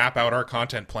where we map out our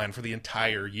content plan for the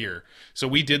entire year. So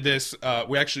we did this.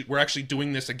 We're actually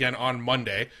doing this again on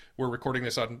Monday. We're recording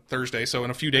this on Thursday, so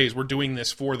in a few days we're doing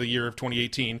this for the year of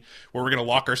 2018, where we're going to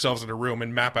lock ourselves in a room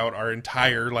and map out our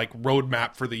entire like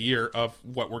roadmap for the year of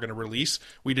what we're going to release.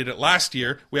 We did it last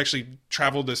year. We actually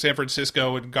traveled to San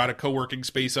Francisco and got a co-working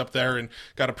space up there and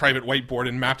got a private whibboard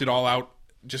and mapped it all out.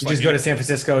 Just go to San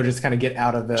Francisco, just kind of get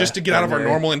out of our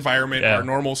normal environment, our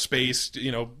normal space.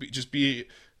 You know, just be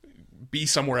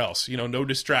somewhere else. You know, no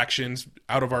distractions,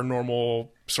 out of our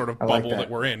normal sort of bubble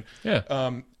that we're in.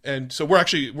 Yeah. And so we're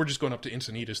just going up to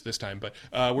Encinitas this time, but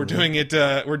we're doing it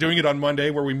on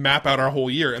Monday, where we map out our whole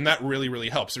year, and that really, really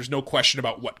helps. There's no question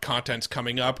about what content's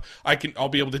coming up. I'll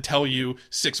be able to tell you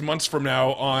 6 months from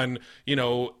now on, you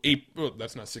know,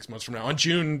 that's not 6 months from now, on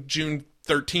June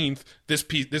 13th,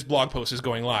 this blog post is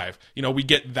going live. You know, we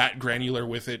get that granular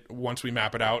with it once we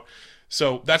map it out.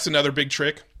 So that's another big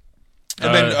trick.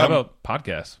 And then how about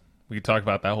podcasts? We could talk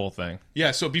about that whole thing.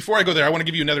 Yeah, so before I go there, I want to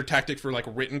give you another tactic for like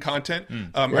written content.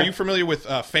 Are you familiar with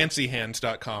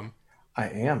fancyhands.com? I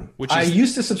am. I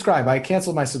used to subscribe. I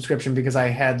canceled my subscription because I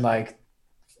had like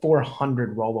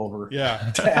 400 rollover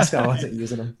tasks. I wasn't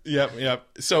using them. Yep.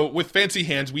 So with Fancy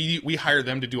Hands, we hire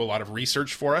them to do a lot of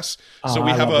research for us. So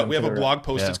we have a blog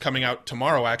post that's coming out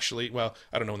tomorrow, actually. Well,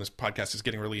 I don't know when this podcast is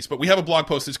getting released, but we have a blog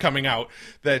post that's coming out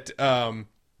that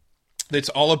that's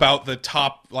all about the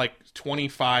top like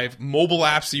 25 mobile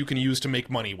apps that you can use to make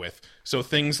money with. So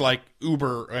things like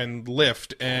Uber and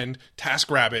Lyft and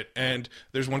TaskRabbit, and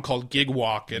there's one called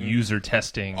GigWalk and user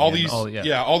testing. All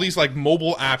these like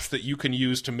mobile apps that you can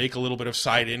use to make a little bit of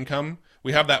side income.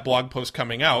 We have that blog post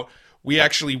coming out. We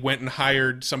actually went and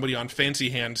hired somebody on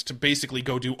Fancy Hands to basically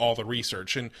go do all the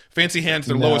research. And Fancy Hands,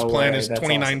 their lowest plan is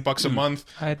 $29 a month.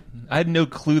 I had no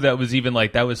clue that was even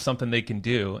like that was something they can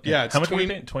do. Yeah, how much are we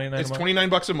paying? $29 It's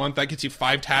 $29 a month. That gets you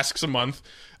 5 tasks a month.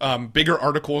 Bigger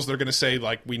articles, they're going to say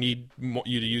like we need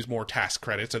you to use more task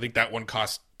credits. I think that one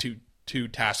costs two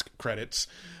task credits.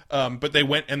 But they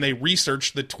went and they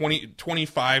researched the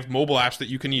 25 mobile apps that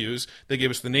you can use. They gave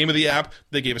us the name of the app.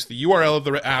 They gave us the URL of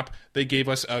the app. They gave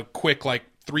us a quick, like,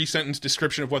 3-sentence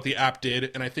description of what the app did.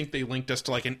 And I think they linked us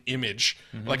to, like, an image,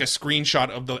 like a screenshot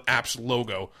of the app's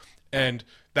logo. And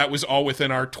that was all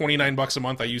within our $29 a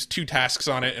month. I used 2 tasks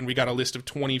on it, and we got a list of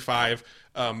 25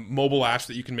 mobile apps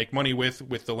that you can make money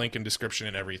with the link and description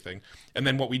and everything. And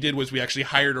then what we did was we actually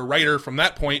hired a writer from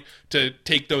that point to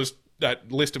take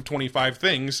that list of 25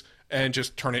 things and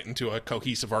just turn it into a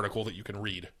cohesive article that you can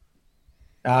read.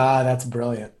 That's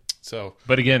brilliant. So,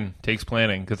 but again, takes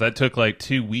planning, because that took like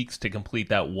 2 weeks to complete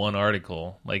that one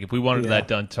article. Like if we wanted that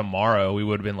done tomorrow, we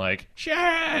would have been like,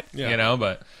 shit,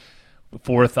 but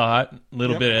forethought,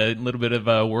 little bit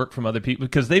of work from other people,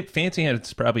 because Fancy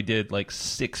Hands probably did like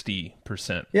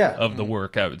 60% of the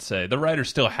work. I would say the writer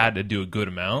still had to do a good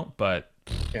amount, but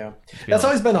that's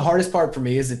always been the hardest part for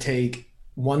me, is to take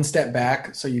one step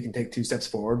back so you can take 2 steps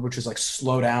forward, which is like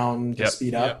slow down to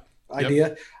speed up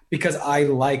idea. Because I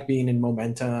like being in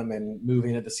momentum and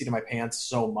moving at the seat of my pants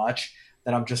so much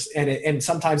that I'm just, and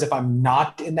sometimes if I'm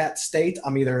not in that state,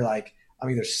 I'm either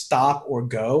stop or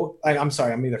go. I'm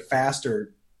either fast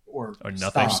or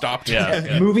nothing. Stopped.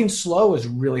 Moving slow is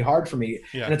really hard for me.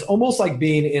 Yeah. And it's almost like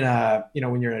being in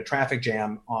when you're in a traffic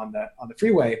jam on the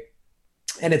freeway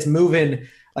and it's moving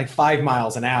like 5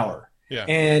 miles an hour. Yeah.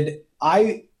 And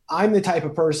I'm the type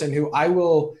of person who I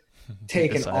will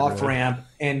take an off ramp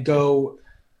and go.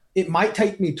 It might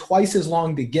take me twice as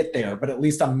long to get there, but at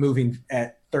least I'm moving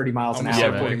at 30 miles an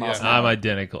hour, 40 miles an hour. I'm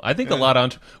identical. I think a lot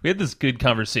of we had this good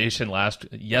conversation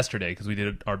yesterday because we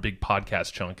did our big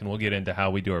podcast chunk, and we'll get into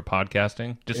how we do our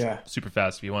podcasting just super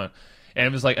fast if you want. And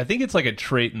it was like, I think it's like a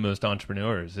trait in most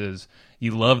entrepreneurs is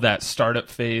you love that startup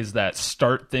phase, that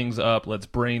start things up. Let's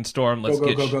brainstorm. Let's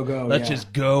go. Let's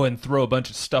just go and throw a bunch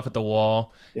of stuff at the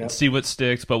wall and see what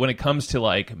sticks. But when it comes to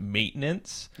like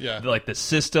maintenance, like the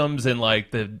systems and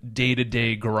like the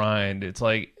day-to-day grind, it's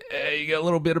like, you get a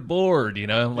little bit bored,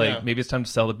 maybe it's time to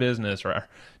sell the business or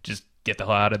just get the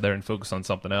hell out of there and focus on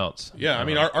something else. Yeah. I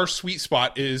mean, our sweet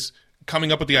spot is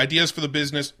coming up with the ideas for the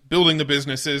business, building the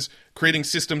businesses, creating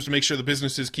systems to make sure the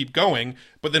businesses keep going.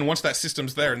 But then once that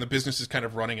system's there and the business is kind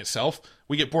of running itself,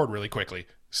 we get bored really quickly.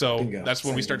 So that's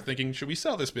when we start thinking, should we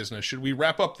sell this business? Should we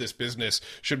wrap up this business?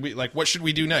 Should we what should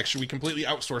we do next? Should we completely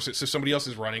outsource it so somebody else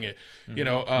is running it?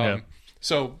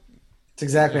 So it's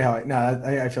exactly how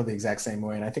I feel the exact same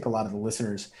way. And I think a lot of the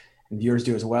listeners and viewers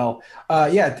do as well.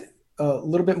 A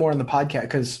little bit more on the podcast,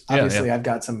 because obviously I've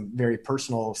got some very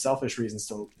personal, selfish reasons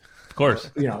to, of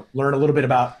course, learn a little bit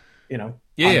about,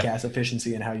 podcast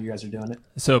efficiency and how you guys are doing it.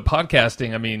 So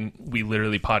podcasting, I mean, we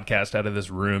literally podcast out of this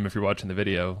room. If you're watching the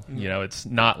video, it's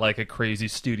not like a crazy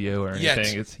studio or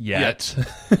anything. It's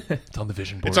it's on the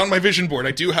vision board. It's on my vision board.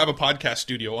 I do have a podcast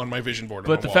studio on my vision board.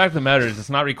 But the fact of the matter is, it's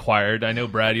not required. I know,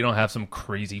 Brad, you don't have some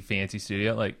crazy fancy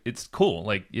studio. Like, it's cool.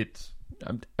 Like, I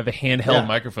have a handheld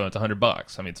microphone. It's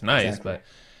 $100. I mean, it's nice, but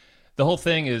the whole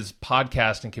thing is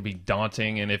podcasting can be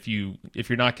daunting, and if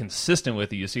you're not consistent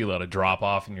with it, you see a lot of drop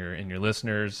off in your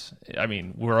listeners. I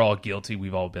mean, we're all guilty.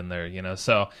 We've all been there,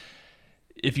 So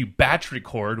if you batch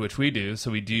record, which we do,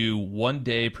 so we do 1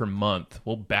 day per month,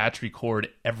 we'll batch record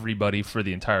everybody for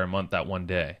the entire month that one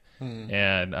day.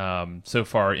 And so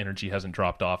far, energy hasn't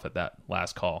dropped off at that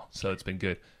last call, so it's been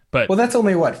good. But that's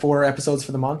only 4 episodes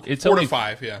for the month. It's 4 only to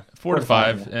 5, 4 to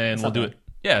 5, and we'll do it.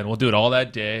 Yeah, and we'll do it all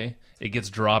that day. It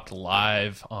gets dropped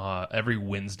live every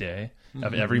Wednesday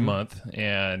of every month,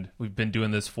 and we've been doing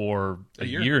this for a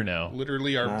year now.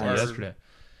 Literally, our yesterday.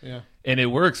 Yeah, and it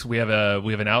works. We have an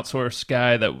outsourced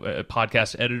guy, a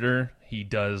podcast editor. He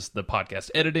does the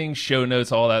podcast editing, show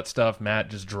notes, all that stuff.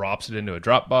 Matt just drops it into a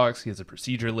Dropbox. He has a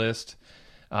procedure list,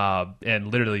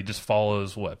 and literally just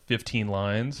follows 15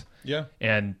 lines. Yeah.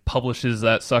 And publishes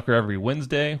that sucker every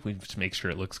Wednesday. We just make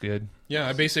sure it looks good. Yeah,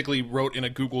 I basically wrote in a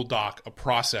Google Doc a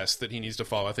process that he needs to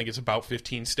follow. I think it's about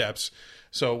 15 steps.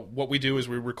 So what we do is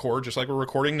we record just like we're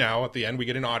recording now. At the end, we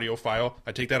get an audio file.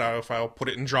 I take that audio file, put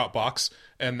it in Dropbox,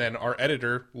 and then our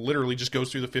editor literally just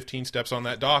goes through the 15 steps on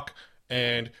that doc,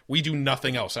 and we do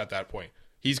nothing else at that point.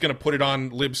 He's going to put it on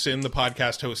Libsyn, the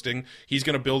podcast hosting. He's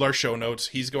going to build our show notes.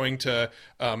 He's going to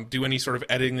do any sort of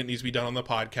editing that needs to be done on the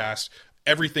podcast.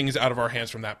 Everything is out of our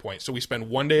hands from that point. So we spend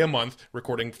 1 day a month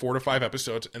recording 4 to 5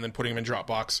 episodes and then putting them in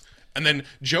Dropbox. And then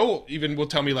Joe even will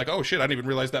tell me like, "Oh shit, I didn't even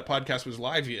realize that podcast was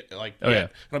live yet." And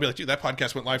I'll be like, "Dude, that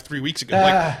podcast went live 3 weeks ago."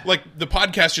 Like the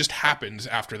podcast just happens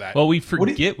after that. Well, we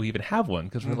forget we even have one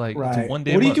because we're like, it's a 1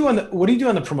 day. What do you do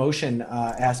on the promotion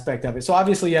aspect of it? So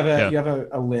obviously you have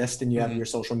a list and you have your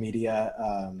social media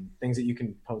things that you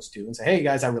can post to and say, "Hey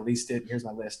guys, I released it. Here's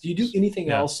my list." Do you do anything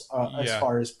else as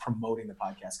far as promoting the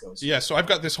podcast goes? Yeah. So I've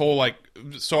got this whole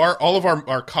all of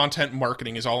our content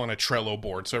marketing is all on a Trello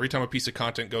board. So every time a piece of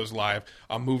content goes live,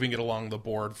 I'm moving it along the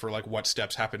board for what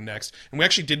steps happen next. And we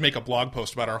actually did make a blog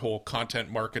post about our whole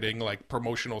content marketing,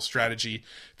 promotional strategy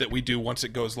that we do once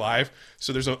it goes live.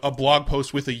 So there's a blog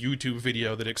post with a YouTube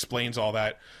video that explains all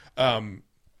that.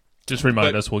 Just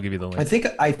remind us. We'll give you the link.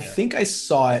 I think I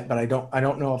saw it, but I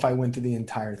don't know if I went through the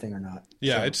entire thing or not.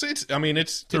 Yeah, so. it's a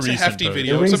hefty post.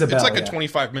 video. It It's rings a like bell, a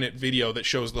 25-minute video that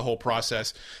shows the whole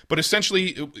process. But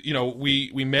essentially,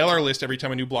 we mail our list every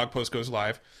time a new blog post goes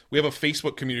live. We have a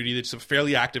Facebook community that's a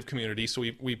fairly active community, so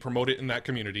we promote it in that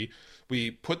community.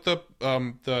 We put the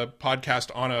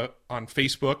podcast on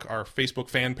Facebook, our Facebook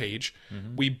fan page.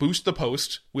 Mm-hmm. We boost the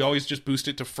post. We always just boost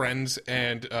it to friends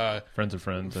and friends of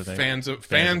friends. I think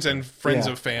fans and friends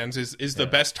of fans is the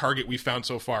best target we've found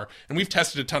so far. And we've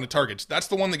tested a ton of targets. That's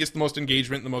the one that gets the most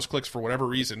engagement and the most clicks for whatever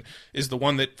reason, is the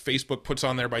one that Facebook puts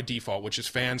on there by default, which is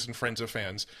fans and friends of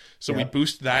fans. So we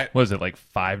boost that. Was it like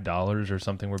 $5 or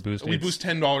something we're boosting? We boost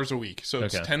 $10 a week. So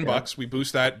it's $10. We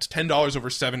boost that. It's $10 over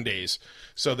 7 days.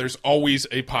 So there's always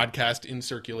a podcast in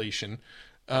circulation.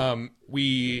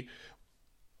 We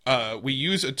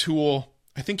use a tool.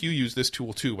 I think you use this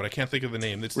tool too, but I can't think of the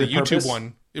name. It's the YouTube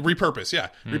one. Repurpose, yeah.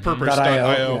 Mm-hmm.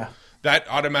 Repurpose.io. Yeah. That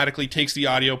automatically takes the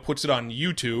audio, puts it on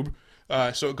YouTube.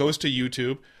 So it goes to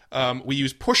YouTube. We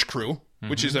use Push Crew,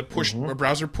 which is a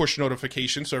browser push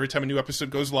notification. So every time a new episode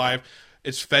goes live,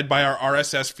 it's fed by our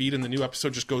RSS feed, and the new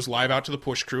episode just goes live out to the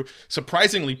Push Crew.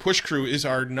 Surprisingly, Push Crew is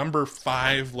our number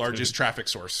 5 largest traffic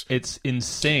source. It's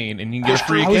insane, and you can get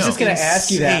free I was just going to ask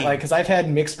you that, Insane. because I've had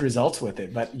mixed results with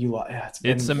it, but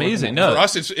it's amazing. No, for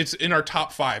us, it's in our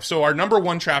top 5. So our number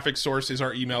 1 traffic source is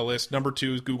our email list. Number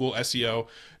 2 is Google SEO.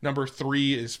 Number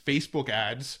 3 is Facebook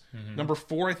ads. Mm-hmm. Number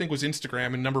 4, I think, was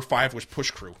Instagram, and number 5 was Push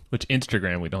Crew. Which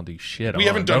Instagram we don't do shit on. We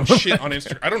haven't done shit on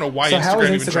Instagram. I don't know why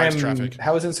Instagram even drives traffic.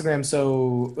 How is Instagram so?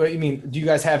 What you mean? Do you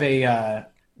guys have a?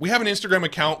 We have an Instagram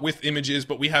account with images,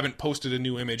 but we haven't posted a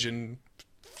new image in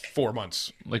 4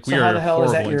 months. Like so how the hell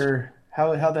is that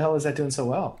how the hell is that doing so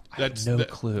well? That's no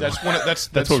clue. That's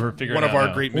what we're figuring one out of our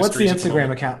now. great What's the mysteries.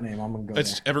 Instagram account name? I'm gonna go.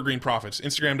 That's Evergreen Profits.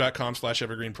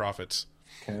 Instagram.com/Evergreen Profits.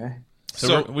 Okay.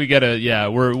 So we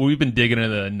gotta, we've been digging into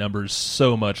the numbers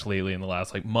so much lately in the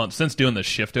last month since doing the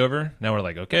shift over. Now we're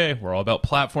like, okay, we're all about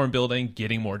platform building,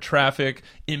 getting more traffic,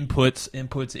 inputs,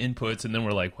 and then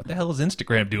we're like, what the hell is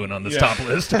Instagram doing on this top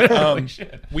list?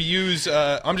 Shit. We use.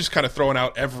 I'm just kind of throwing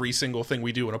out every single thing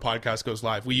we do when a podcast goes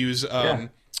live. We use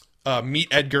Meet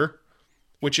Edgar,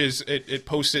 which is it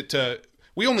posts it to.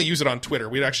 We only use it on Twitter.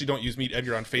 We actually don't use Meet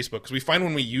Edgar on Facebook because we find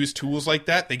when we use tools like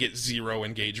that, they get 0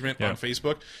 engagement on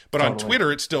Facebook. But on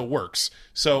Twitter, it still works.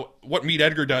 So what Meet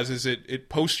Edgar does is it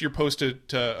posts your post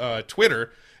to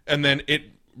Twitter, and then it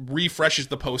refreshes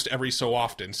the post every so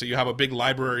often. So you have a big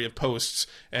library of posts,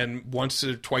 and once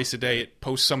or twice a day, it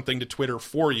posts something to Twitter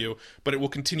for you, but it will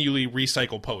continually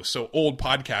recycle posts. So old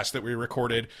podcasts that we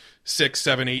recorded 6,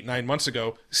 7, 8, 9 months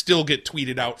ago still get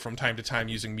tweeted out from time to time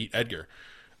using Meet Edgar.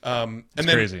 And then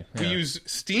crazy. We use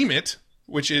Steemit,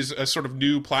 which is a sort of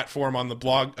new platform on the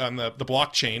blog on the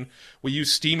blockchain. We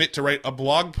use Steemit to write a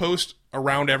blog post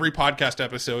around every podcast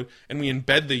episode, and we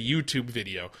embed the YouTube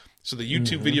video. So the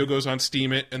YouTube video goes on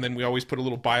Steemit, and then we always put a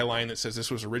little byline that says this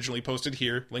was originally posted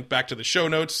here. Link back to the show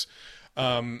notes.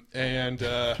 And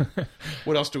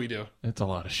what else do we do? It's a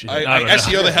lot of shit. I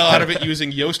SEO the hell out of it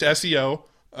using Yoast SEO.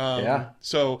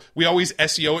 So we always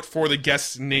SEO it for the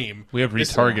guest's name. We have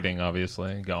retargeting,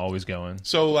 obviously, always going.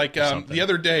 So the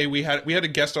other day we had a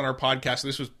guest on our podcast.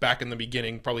 This was back in the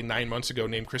beginning, probably 9 months ago,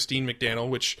 named Christine McDaniel,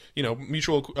 which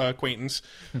mutual acquaintance,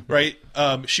 right?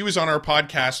 She was on our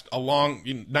podcast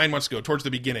 9 months ago, towards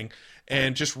the beginning,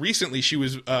 and just recently she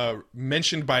was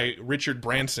mentioned by Richard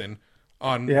Branson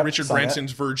on Richard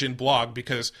Branson's Virgin blog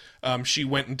because she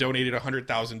went and donated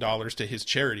 $100,000 to his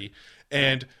charity.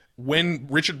 And when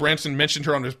Richard Branson mentioned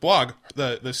her on his blog,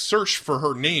 the search for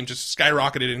her name just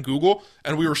skyrocketed in Google,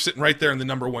 and we were sitting right there in the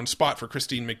number 1 spot for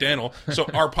Christine McDaniel. So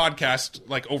our podcast,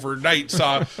 overnight,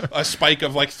 saw a spike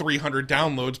of 300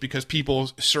 downloads because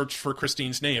people searched for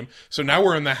Christine's name. So now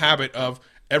we're in the habit of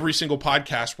every single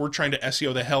podcast, we're trying to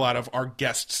SEO the hell out of our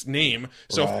guest's name.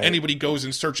 So if anybody goes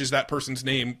and searches that person's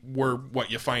name, we're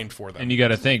what you find for them. And you got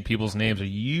to think people's names are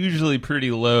usually pretty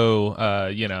low.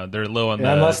 They're low on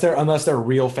the unless they're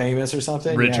real famous or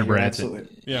something. Richard Branson.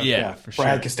 Yeah, for sure.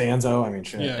 Brad Costanzo. I mean,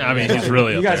 shit. Yeah. I mean, he's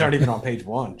really. You guys aren't even on page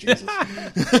 1. Jesus.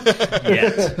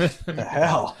 Yet. The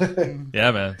hell.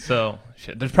 Yeah, man. So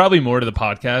there's probably more to the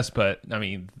podcast, but I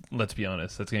mean, let's be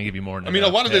honest, that's going to give you more. A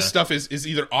lot of this stuff is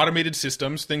either automated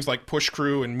systems, things like Push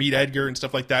Crew and Meet Edgar and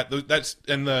stuff like that. That's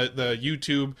and the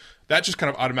YouTube, that just kind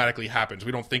of automatically happens.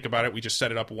 We don't think about it. We just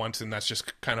set it up once, and that's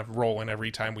just kind of rolling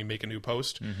every time we make a new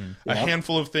post. Mm-hmm. A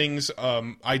handful of things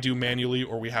I do manually,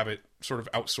 or we have it sort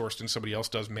of outsourced and somebody else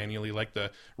does manually, like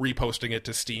the reposting it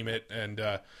to Steemit and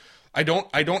I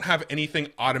don't have anything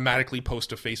automatically post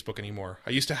to Facebook anymore.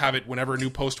 I used to have it whenever a new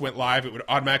post went live, it would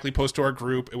automatically post to our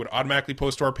group, it would automatically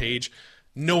post to our page.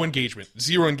 No engagement,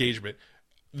 zero engagement.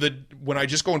 When I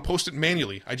just go and post it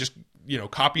manually, I just,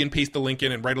 copy and paste the link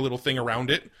in and write a little thing around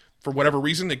it. For whatever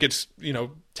reason, it gets,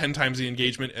 10 times the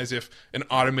engagement as if an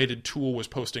automated tool was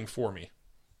posting for me.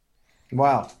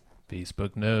 Wow.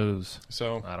 Facebook knows.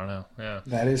 So I don't know. Yeah.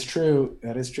 That is true.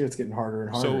 It's getting harder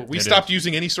and harder. So we stopped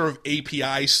using any sort of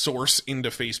API source into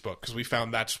Facebook because we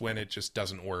found that's when it just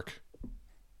doesn't work.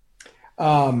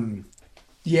 Yeah,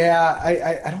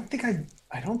 I don't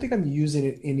think I'm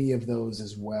using any of those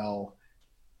as well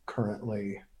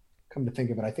currently. Come to think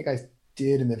of it, I think I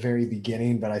did in the very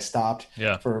beginning, but I stopped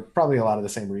for probably a lot of the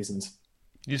same reasons.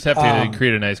 You just have to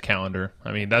create a nice calendar.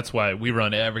 I mean, that's why we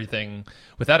run everything.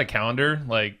 Without a calendar,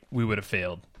 like, we would have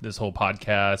failed. This whole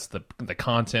podcast, the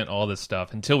content, all this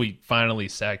stuff, until we finally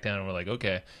sat down and we're like,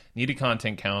 okay, need a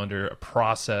content calendar, a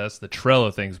process. The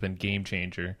Trello thing's been game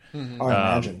changer. Mm-hmm. I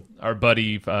imagine. Our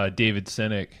buddy, David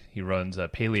Sinek, he runs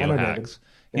Paleo Hacks.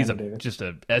 He's just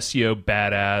a SEO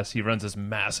badass. He runs this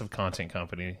massive content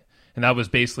company. And that was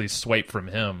basically swipe from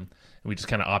him. And we just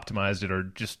kind of optimized it or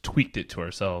just tweaked it to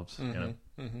ourselves,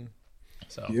 Mm-hmm.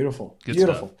 So beautiful.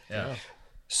 Stuff. Yeah.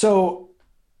 So,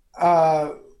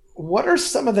 what are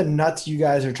some of the nuts you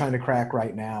guys are trying to crack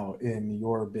right now in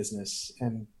your business?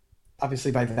 And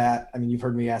obviously by that, I mean, you've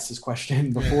heard me ask this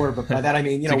question before, but by that, I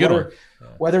mean,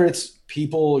 whether it's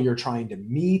people you're trying to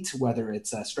meet, whether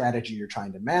it's a strategy you're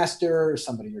trying to master,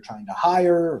 somebody you're trying to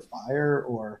hire or fire,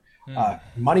 or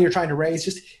money you're trying to raise,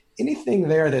 just anything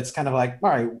there that's kind of like,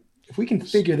 all right, if we can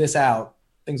figure this out,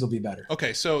 things will be better.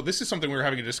 Okay, so this is something we were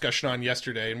having a discussion on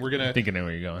yesterday, and we're gonna. I'm thinking of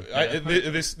where you're going.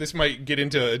 This might get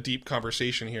into a deep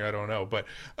conversation here. I don't know, but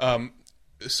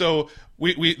so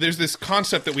we there's this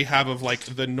concept that we have of like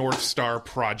the North Star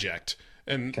project,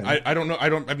 and I don't know.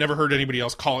 I've never heard anybody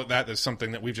else call it that. That's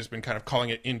something that we've just been kind of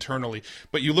calling it internally.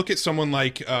 But you look at someone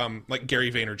like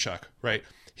Gary Vaynerchuk, right?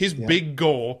 His big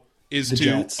goal is to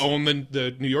Jets. own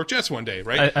the New York Jets one day,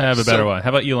 right? I have a better one. How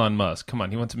about Elon Musk? Come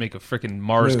on, he wants to make a freaking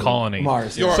Mars colony.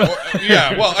 Mars.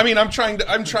 Yeah. Well, I mean, I'm trying to.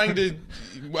 I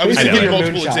was giving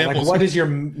multiple examples. Like, what is your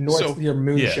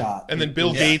moonshot? And then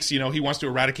Bill Gates, he wants to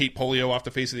eradicate polio off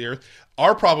the face of the earth.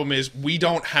 Our problem is we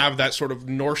don't have that sort of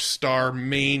North Star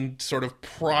main sort of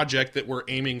project that we're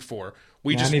aiming for.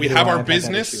 We have our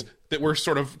business that we're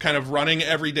sort of kind of running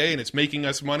every day and it's making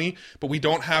us money, but we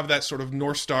don't have that sort of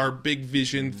North Star big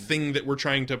vision thing that we're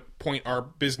trying to point our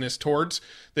business towards,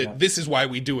 that this is why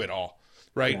we do it all,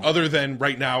 right? Yeah. Other than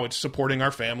right now it's supporting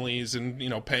our families and,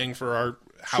 paying for our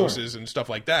houses and stuff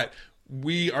like that.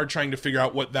 We are trying to figure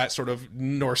out what that sort of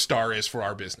North Star is for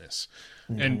our business.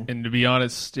 Mm-hmm. And to be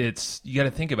honest, you got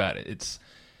to think about it.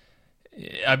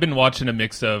 I've been watching a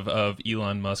mix of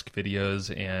Elon Musk videos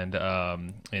and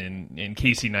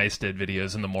Casey Neistat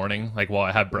videos in the morning, like while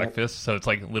I have breakfast. So it's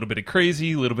like a little bit of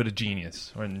crazy, a little bit of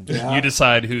genius, and you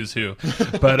decide who's who.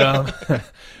 But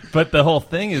but the whole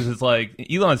thing is like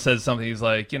Elon says something. He's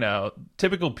like,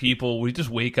 typical people, we just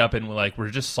wake up and we're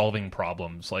just solving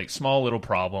problems, like small little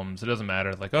problems. It doesn't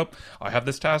matter. Like, I have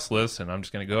this task list, and I'm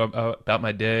just going to go about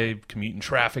my day, commute in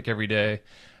traffic every day.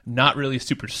 Not really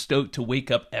super stoked to wake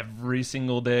up every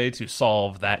single day to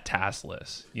solve that task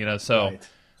list, so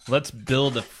let's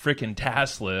build a freaking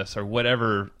task list or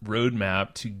whatever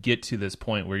roadmap to get to this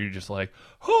point where you're just like,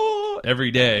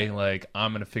 every day, like,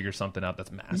 I'm going to figure something out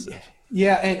that's massive.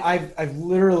 Yeah. And I've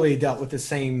literally dealt with the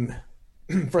same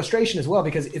frustration as well,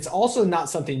 because it's also not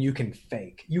something you can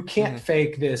fake. You can't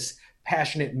fake this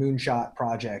passionate moonshot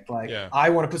project. I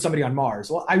want to put somebody on Mars.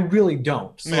 Well, I really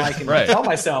don't. So I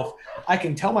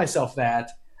can tell myself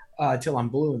that till I'm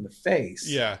blue in the face.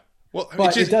 Yeah. Well,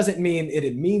 but it doesn't mean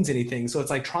it means anything. So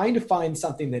it's like trying to find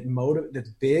something that's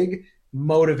big,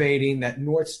 motivating, that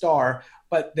North Star,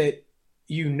 but that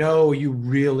you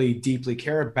really deeply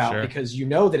care about, because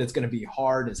that it's going to be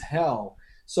hard as hell.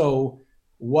 So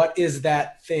what is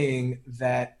that thing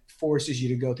that forces you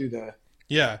to go through the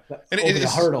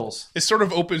hurdles? It sort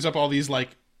of opens up all these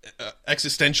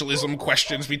existentialism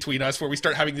questions between us, where we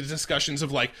start having the discussions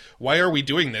of like, why are we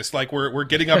doing this? Like, we're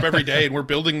getting up every day and we're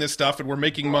building this stuff and we're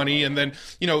making money, and then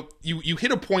you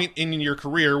hit a point in your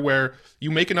career where you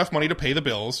make enough money to pay the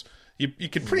bills, You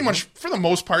could pretty much, for the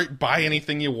most part, buy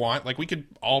anything you want. Like, we could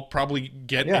all probably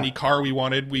get any car we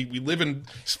wanted. We live in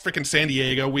freaking San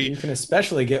Diego. You can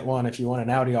especially get one if you want an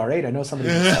Audi R8. I know somebody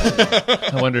who's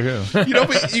I wonder who.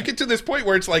 But you get to this point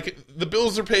where it's like the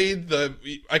bills are paid.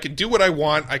 I can do what I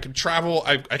want. I can travel.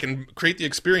 I can create the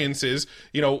experiences.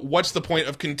 What's the point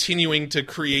of continuing to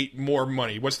create more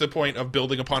money? What's the point of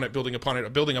building upon it, building upon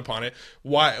it, building upon it?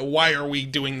 Why are we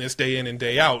doing this day in and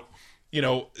day out?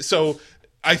 So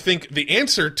I think the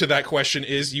answer to that question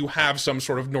is you have some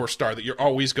sort of North Star that you're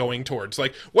always going towards.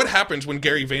 Like, what happens when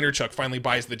Gary Vaynerchuk finally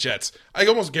buys the Jets? I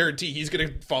almost guarantee he's going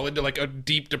to fall into like a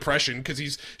deep depression because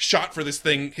he's shot for this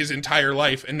thing his entire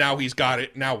life, and now he's got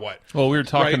it. Now what? Well, we were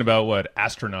talking about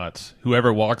astronauts.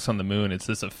 Whoever walks on the moon, it's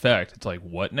this effect. It's like,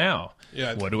 what now?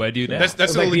 Yeah. What do I do now?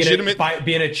 That's a legitimate...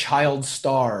 Being a child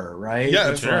star, right?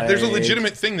 Yeah, sure. There's a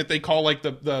legitimate thing that they call like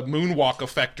the moonwalk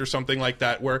effect or something like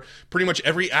that, where pretty much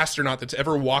every astronaut that's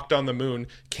ever walked on the moon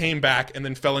came back and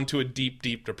then fell into a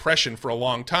deep depression for a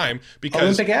long time because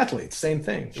Olympic athletes, same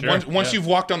thing. Sure. Once you've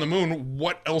walked on the moon,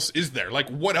 what else is there? Like,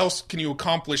 what else can you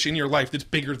accomplish in your life that's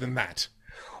bigger than that?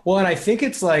 Well, and I think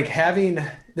it's like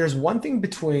there's one thing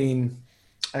between,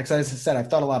 as I said, I've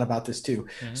thought a lot about this too.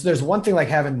 Mm-hmm. So there's one thing like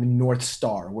having the North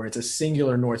Star, where it's a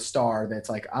singular North Star that's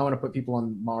like, I want to put people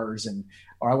on Mars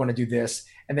or I want to do this.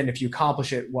 And then if you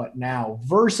accomplish it, what now?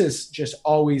 Versus just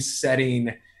always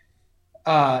setting,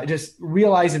 just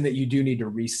realizing that you do need to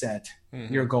reset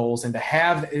your goals and to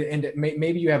have, and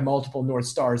maybe you have multiple North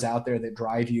Stars out there that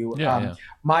drive you.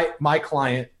 My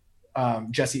client,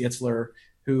 Jesse Itzler,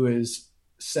 who is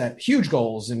set huge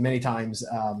goals, and many times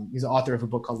he's the author of a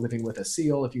book called Living with a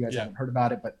Seal, if you guys haven't heard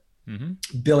about it, but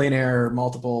billionaire,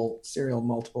 multiple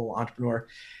entrepreneur.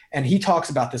 And he talks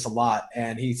about this a lot.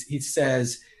 And he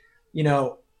says, in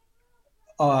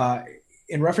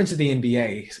reference to the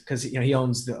NBA, because he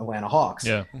owns the Atlanta Hawks,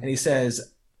 and he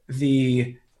says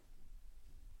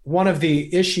one of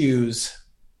the issues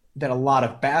that a lot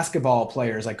of basketball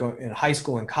players, like in high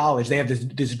school and college, they have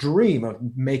this dream of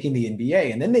making the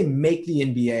NBA, and then they make the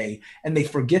NBA and they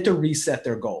forget to reset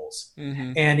their goals.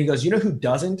 Mm-hmm. And he goes, who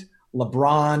doesn't?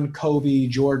 LeBron, Kobe,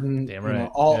 Jordan,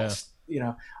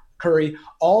 Curry,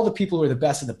 all the people who are the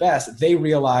best of the best, they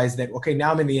realize that, okay,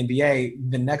 now I'm in the NBA.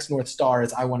 The next North Star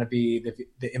is I want to be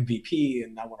the MVP,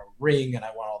 and I want a ring, and I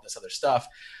want all this other stuff.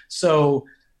 So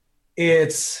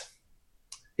it's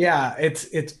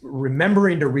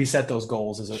remembering to reset those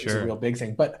goals is a real big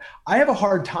thing. But I have a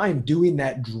hard time doing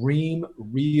that dream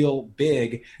real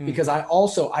big because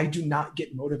I do not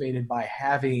get motivated by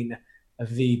having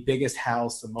the biggest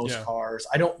house, the most cars.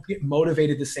 I don't get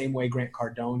motivated the same way Grant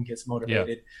Cardone gets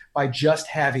motivated by just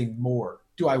having more.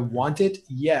 Do I want it?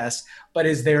 Yes. But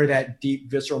is there that deep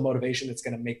visceral motivation that's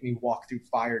going to make me walk through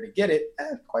fire to get it?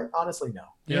 Quite honestly, no.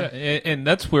 Yeah. And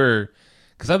that's where,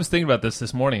 because I was thinking about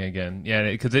this morning again. Yeah.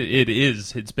 Because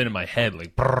it's been in my head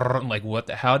like, brrr,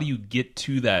 like how do you get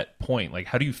to that point? Like,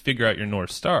 how do you figure out your North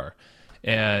Star?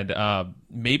 And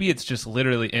maybe it's just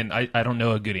literally, and I don't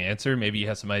know a good answer. Maybe you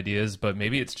have some ideas, but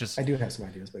maybe it's just... I do have some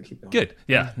ideas, but keep going. Good.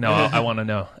 Yeah. No, I want to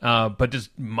know. But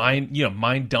just mind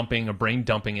dumping or brain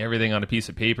dumping everything on a piece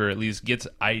of paper at least gets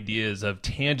ideas of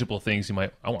tangible things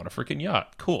I want a freaking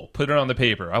yacht. Cool. Put it on the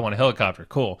paper. I want a helicopter.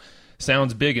 Cool.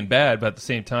 Sounds big and bad, but at the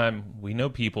same time, we know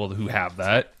people who have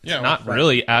that. Yeah, not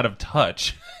really out of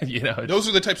touch. Those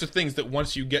are the types of things that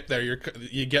once you get there,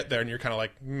 you get there and you're kind of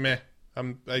like, meh.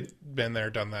 I've been there,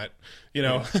 done that,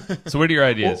 So what are your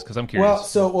ideas? Because I'm curious.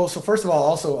 So first of all,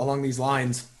 also along these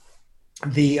lines,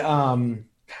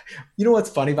 what's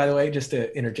funny, by the way, just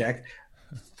to interject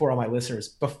for all my listeners,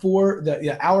 before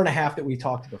the hour and a half that we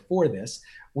talked before this,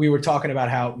 we were talking about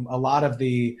how a lot of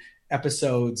the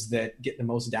episodes that get the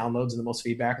most downloads and the most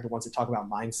feedback are the ones that talk about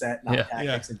mindset, not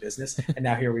tactics and business. And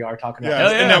now here we are talking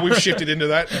about and now we've shifted into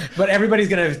that. But everybody's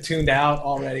going to have tuned out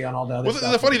already on all the other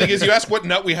stuff. The funny thing is you ask what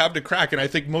nut we have to crack, and I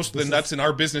think most of the nuts in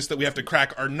our business that we have to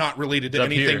crack are not related to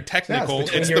anything technical.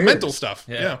 It's the mental stuff.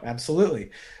 Yeah, absolutely.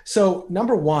 So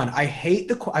number one,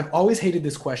 I've always hated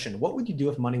this question. What would you do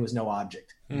if money was no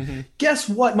object? Mm-hmm. Guess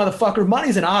what, motherfucker?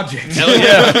 Money's an object. Hell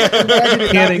yeah.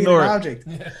 Can't ignore it.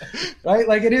 Right?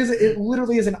 Like it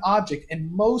literally is an object. And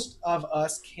most of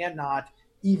us cannot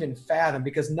even fathom,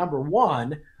 because number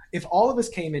one, if all of us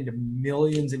came into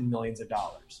millions and millions of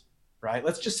dollars, right?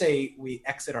 Let's just say we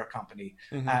exit our company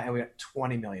and we got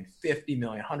 20 million, 50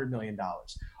 million, $100 million.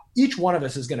 Each one of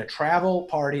us is going to travel,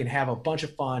 party, and have a bunch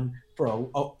of fun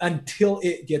until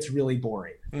it gets really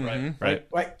boring. Right.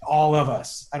 All of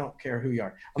us. I don't care who you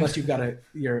are, unless you've got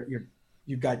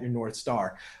your North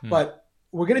Star. But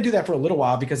we're going to do that for a little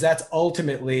while, because that's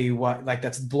ultimately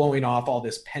that's blowing off all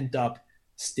this pent up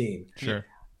steam. Sure.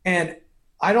 And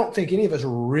I don't think any of us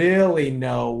really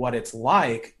know what it's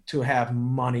like to have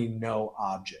money, no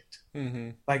object.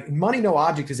 Mm-hmm. Like money, no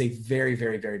object is a very,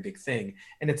 very, very big thing.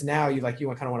 And it's now you kind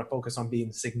of want to focus on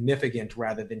being significant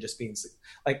rather than just being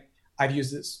like, I've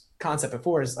used this concept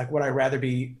before is like, would I rather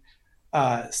be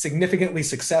significantly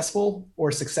successful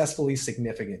or successfully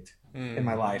significant in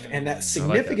my life? And that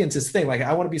significance is the thing. Like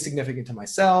I want to be significant to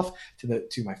myself,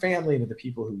 to my family, and to the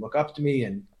people who look up to me,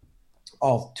 and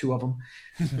all two of them.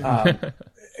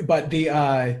 But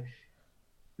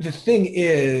the thing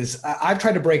is, I've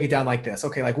tried to break it down like this.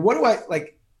 Okay, like what do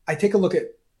I take a look at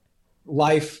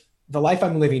life, the life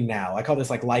I'm living now. I call this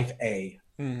like life A,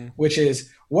 which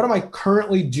is what am I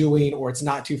currently doing, or it's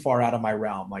not too far out of my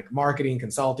realm, like marketing,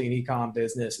 consulting, e-com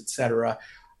business, etc.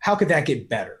 How could that get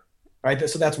better? Right.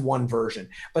 So that's one version.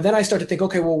 But then I start to think,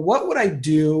 okay, well, what would I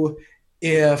do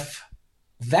if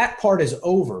that part is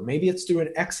over? Maybe it's through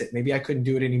an exit. Maybe I couldn't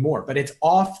do it anymore, but it's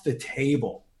off the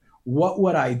table. What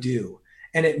would I do?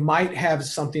 And it might have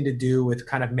something to do with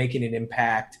kind of making an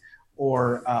impact,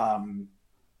 or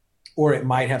it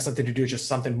might have something to do with just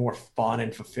something more fun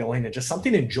and fulfilling and just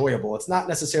something enjoyable. It's not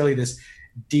necessarily this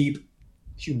deep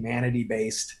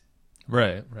humanity-based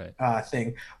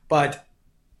thing. But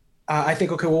I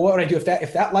think, okay, well, what would I do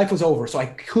if that life was over? So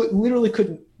I literally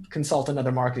couldn't consult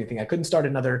another marketing thing. I couldn't start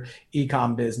another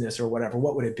e-com business or whatever.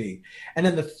 What would it be? And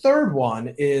then the third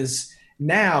one is,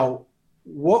 now,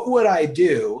 what would I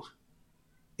do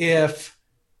if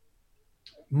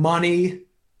money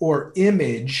or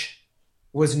image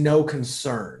was no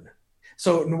concern?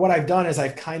 So what I've done is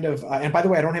I've kind of, and by the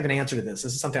way, I don't have an answer to this.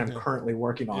 This is something I'm currently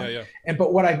working on.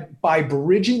 By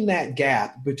bridging that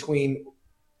gap between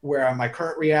where my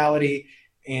current reality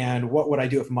and what would I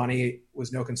do if money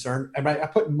was no concern, and I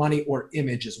put money or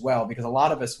image as well, because a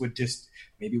lot of us would just,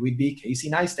 maybe we'd be Casey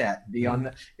Neistat, be on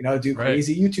the, do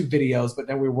crazy YouTube videos, but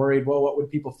then we're worried, well, what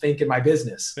would people think in my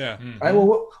business? Yeah. Right.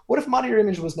 Well, what if money or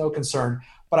image was no concern,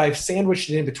 but I've sandwiched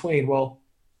it in between? Well,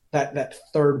 that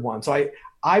third one. So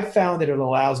I've found that it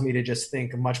allows me to just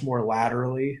think much more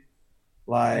laterally,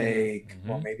 like,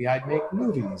 well, maybe I'd make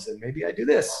movies and maybe I'd do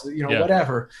this,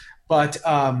 whatever. But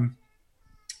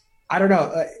I don't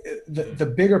know. The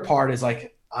bigger part is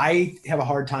like, I have a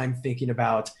hard time thinking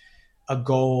about a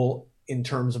goal in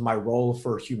terms of my role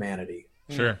for humanity.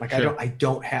 Sure. Like I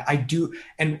do.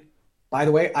 And by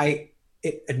the way,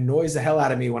 it annoys the hell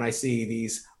out of me when I see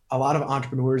a lot of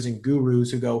entrepreneurs and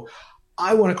gurus who go,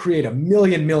 I want to create 1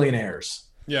 million millionaires.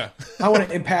 Yeah. I want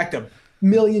to impact 1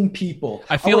 million people.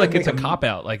 I feel like it's a cop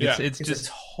out. Like it's just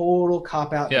a total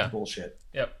cop out. It's bullshit.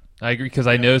 Yep. I agree, because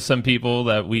I know some people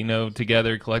that we know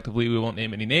together collectively. We won't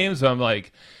name any names, but I'm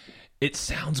like, it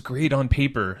sounds great on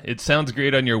paper. It sounds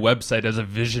great on your website as a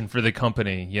vision for the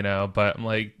company, but I'm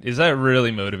like, is that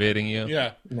really motivating you?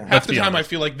 Yeah. No. Half the time I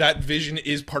feel like that vision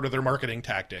is part of their marketing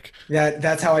tactic. Yeah,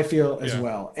 that's how I feel as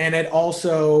well. And it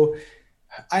also,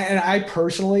 I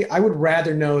personally, I would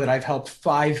rather know that I've helped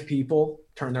 5 people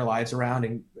turn their lives around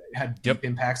and had deep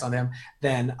impacts on them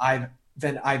than I've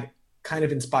kind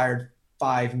of inspired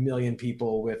 5 million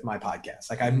people with my podcast.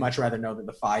 Like, I'd much rather know that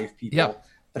the 5 people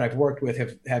that I've worked with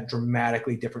have had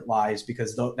dramatically different lives,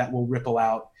 because that will ripple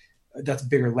out. That's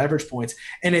bigger leverage points.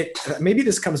 And maybe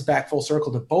this comes back full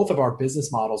circle to both of our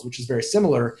business models, which is very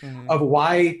similar, of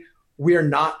why we're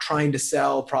not trying to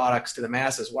sell products to the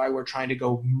masses, why we're trying to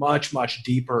go much, much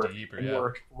deeper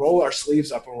and roll our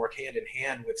sleeves up and work hand in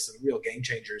hand with some real game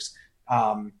changers.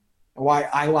 Why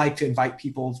I like to invite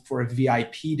people for a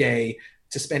VIP day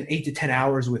to spend 8 to 10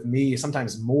 hours with me,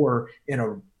 sometimes more, in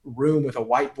a room with a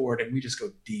whiteboard, and we just go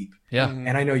deep. Yeah.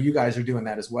 And I know you guys are doing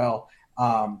that as well,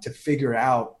 to figure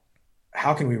out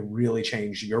how can we really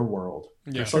change your world.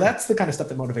 Yeah. So that's the kind of stuff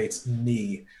that motivates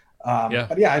me.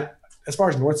 But as far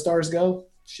as North Stars go,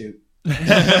 shoot.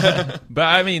 But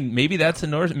I mean, maybe that's a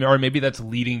North, or maybe that's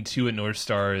leading to a North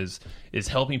Star is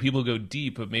helping people go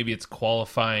deep, but maybe it's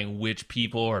qualifying which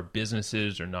people or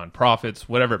businesses or nonprofits,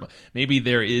 whatever. Maybe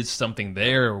there is something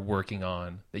they're working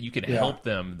on that you can help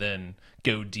them then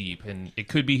go deep. And it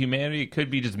could be humanity, it could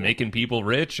be just making people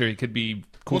rich, or it could be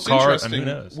cool cars. I mean, who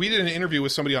knows? We did an interview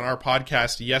with somebody on our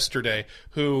podcast yesterday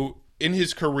who, in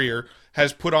his career,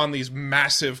 has put on these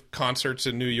massive concerts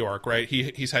in New York, right?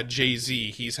 He's had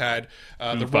Jay-Z, he's had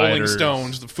the Rolling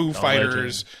Stones, the Foo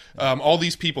Fighters, all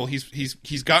these people.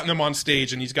 He's gotten them on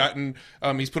stage, and he's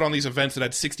put on these events that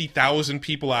had 60,000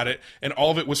 people at it, and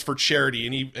all of it was for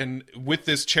charity. And with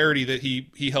this charity that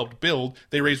he helped build,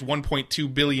 they raised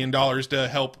 $1.2 billion to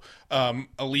help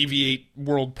alleviate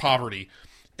world poverty.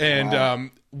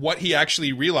 And what he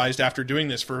actually realized after doing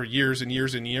this for years and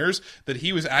years and years, that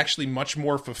he was actually much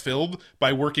more fulfilled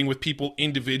by working with people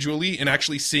individually and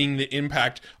actually seeing the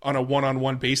impact on a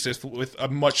one-on-one basis with a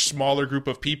much smaller group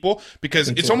of people, because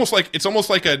it's almost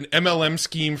like an MLM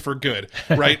scheme for good,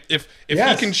 right? If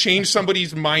Yes. he can change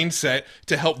somebody's mindset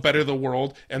to help better the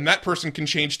world, and that person can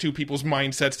change two people's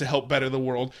mindsets to help better the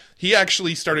world, he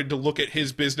actually started to look at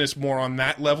his business more on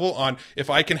that level, on if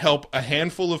I can help a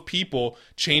handful of people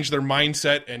change their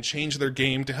mindset and change their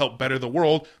game to help better the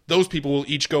world, those people will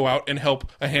each go out and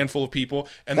help a handful of people,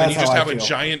 and then That's you just how I have a feel.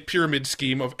 giant pyramid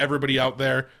scheme of everybody out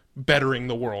there bettering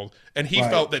the world. And he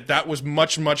Right. felt that was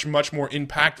much, much, much more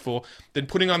impactful than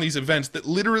putting on these events that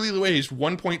literally raised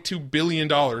 $1.2 billion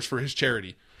for his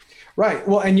charity. Right.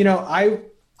 Well, and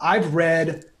I've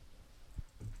read,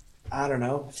 I don't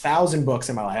know, 1,000 books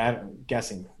in my life. I'm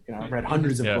guessing. I've read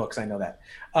hundreds of books. I know that.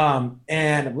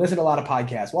 And I've listened to a lot of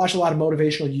podcasts, watched a lot of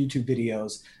motivational YouTube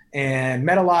videos, and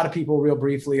met a lot of people real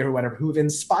briefly or whatever who've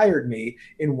inspired me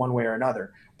in one way or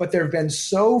another. But there have been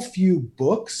so few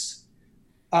books,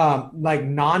 like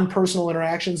non-personal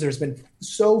interactions. There's been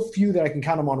so few that I can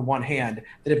count them on one hand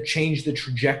that have changed the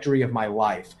trajectory of my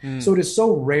life. So it is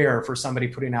so rare for somebody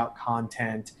putting out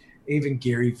content, even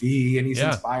Gary Vee, and he's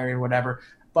inspiring, whatever.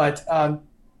 But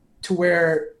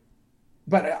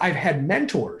but I've had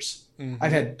mentors,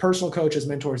 I've had personal coaches,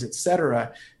 mentors,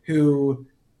 etc., who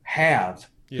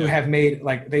have made,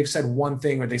 like, they've said one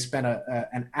thing, or they spent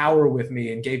an hour with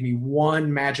me and gave me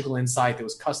one magical insight that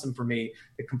was custom for me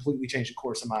that completely changed the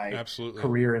course of my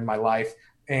career and my life.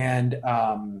 And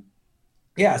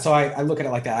so I look at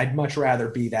it like that. I'd much rather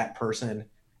be that person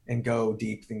and go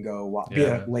deep than be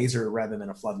a laser rather than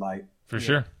a floodlight. For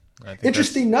sure.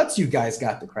 Interesting nuts you guys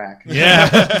got to crack. Yeah,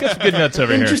 got some good nuts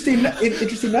over Interesting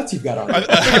nuts you've got on.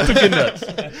 Some good nuts.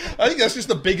 I think that's just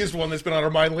the biggest one that's been on our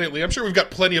mind lately. I'm sure we've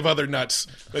got plenty of other nuts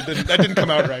that didn't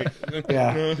come out right.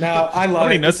 Yeah. Now, I love How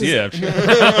many it. nuts do you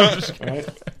have? Right.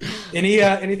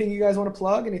 Anything you guys want to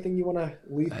plug? Anything you want to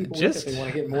leave people with if they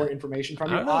want to get more information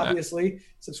from you? Obviously,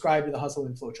 subscribe to the Hustle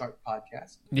and Flowchart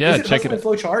podcast. Yeah, Is it check Hustle it and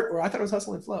Flowchart, or I thought it was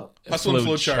Hustle and Flow. Hustle and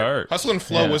Flowchart. Hustle and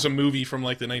Flow Yeah. was a movie from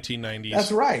like the 1990s.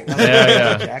 That's right.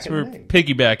 Yeah. So we're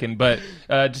piggybacking, but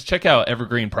just check out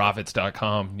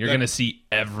evergreenprofits.com. You're going to see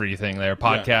everything there.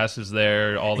 Podcast is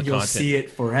there, all the You'll content. see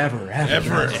it forever.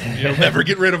 You'll never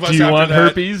get rid of us. Do you after want that.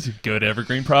 herpes? Go to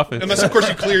Evergreen Profits. Unless, of course,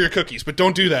 you clear your cookies, but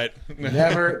don't do that.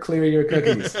 Never clear your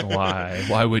cookies. Why?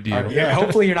 Why would you? Yeah,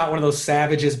 hopefully you're not one of those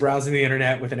savages browsing the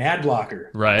internet with an ad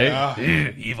blocker. Right?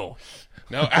 Evil.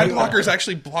 No, ad blockers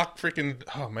actually block freaking.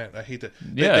 Oh man, I hate that.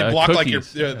 Yeah, they block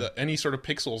cookies. like any sort of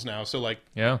pixels now. So like,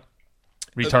 Yeah.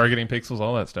 Retargeting pixels,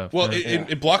 all that stuff. well, Yeah.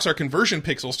 it blocks our conversion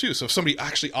pixels too. So if somebody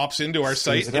actually opts into our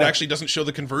site, it it up. actually doesn't show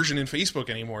the conversion in Facebook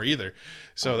anymore either.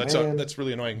 So that's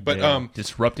really annoying. But Yeah.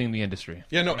 Disrupting the industry.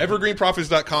 yeah, no,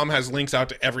 evergreenprofits.com has links out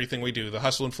to everything we do. The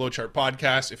Hustle and Flowchart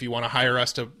podcast. If you want to hire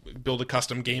us to build a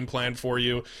custom game plan for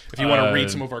you, if you want to read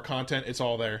some of our content, it's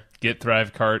all there.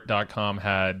 GetThriveCart.com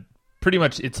had pretty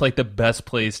much, it's like the best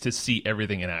place to see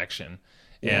everything in action.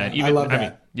 And I love that.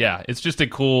 mean, yeah, it's just a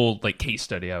cool like case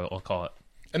study, I'll call it.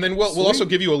 And then we'll also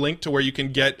give you a link to where you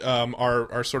can get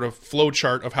our sort of flow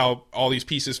chart of how all these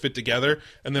pieces fit together,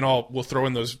 and then we'll throw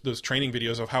in those training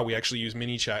videos of how we actually use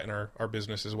MiniChat in our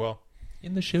business as well.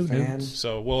 In the show notes.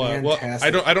 So we'll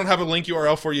Fantastic. I don't have a link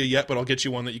URL for you yet, but I'll get you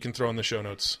one that you can throw in the show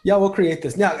notes. Yeah, we'll create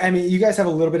this. Now, I mean, you guys have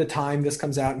a little bit of time. This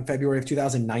comes out in February of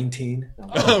 2019.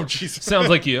 Oh, Jesus. Sounds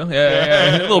like you.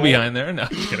 Yeah. A little behind there. No,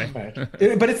 just kidding.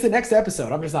 But it's the next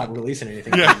episode. I'm just not releasing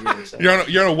anything. For a year, so.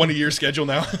 You're on a 1 a year schedule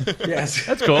now. Yes.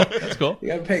 That's cool. That's cool. You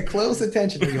got to pay close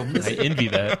attention or you'll miss I it. envy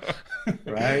that.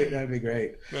 Right? That'd be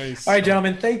great. Nice. All right,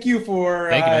 gentlemen. Thank you for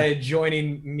Thank you, man.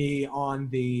 joining me on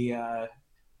the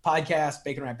podcast,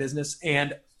 Bacon Wrap Business.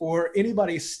 And for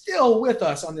anybody still with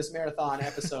us on this marathon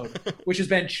episode, which has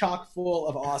been chock full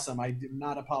of awesome, I am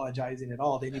not apologizing at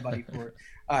all to anybody for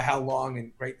how long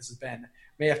and great this has been.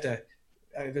 May have to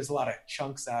there's a lot of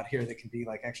chunks out here that can be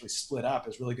like actually split up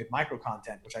as really good micro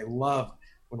content, which I love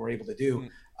when we're able to do.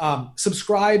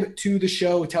 Subscribe to the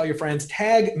show, tell your friends,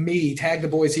 tag the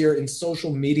boys here in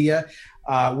social media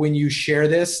when you share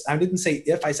this. I didn't say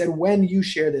if, I said when you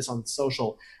share this on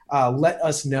social, let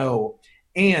us know.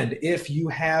 And if you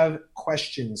have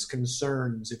questions,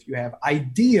 concerns, if you have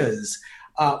ideas,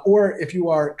 or if you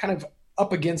are kind of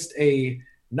up against a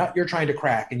nut you're trying to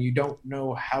crack and you don't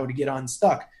know how to get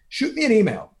unstuck, shoot me an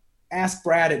email. Ask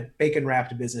Brad at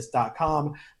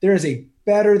baconwrappedbusiness.com. There is a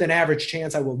better than average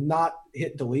chance I will not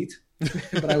hit delete,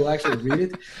 but I will actually read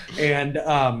it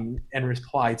and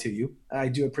reply to you. I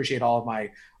do appreciate all of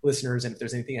my listeners, and if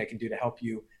there's anything I can do to help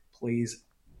you, please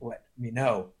let me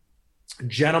know.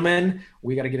 Gentlemen,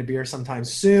 we got to get a beer sometime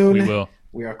soon. We will.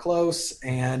 We are close,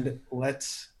 and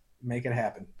let's make it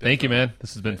happen. Thank you, man.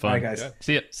 This has been fun. All right, guys. Yeah.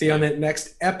 See ya. See you on the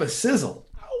next episode.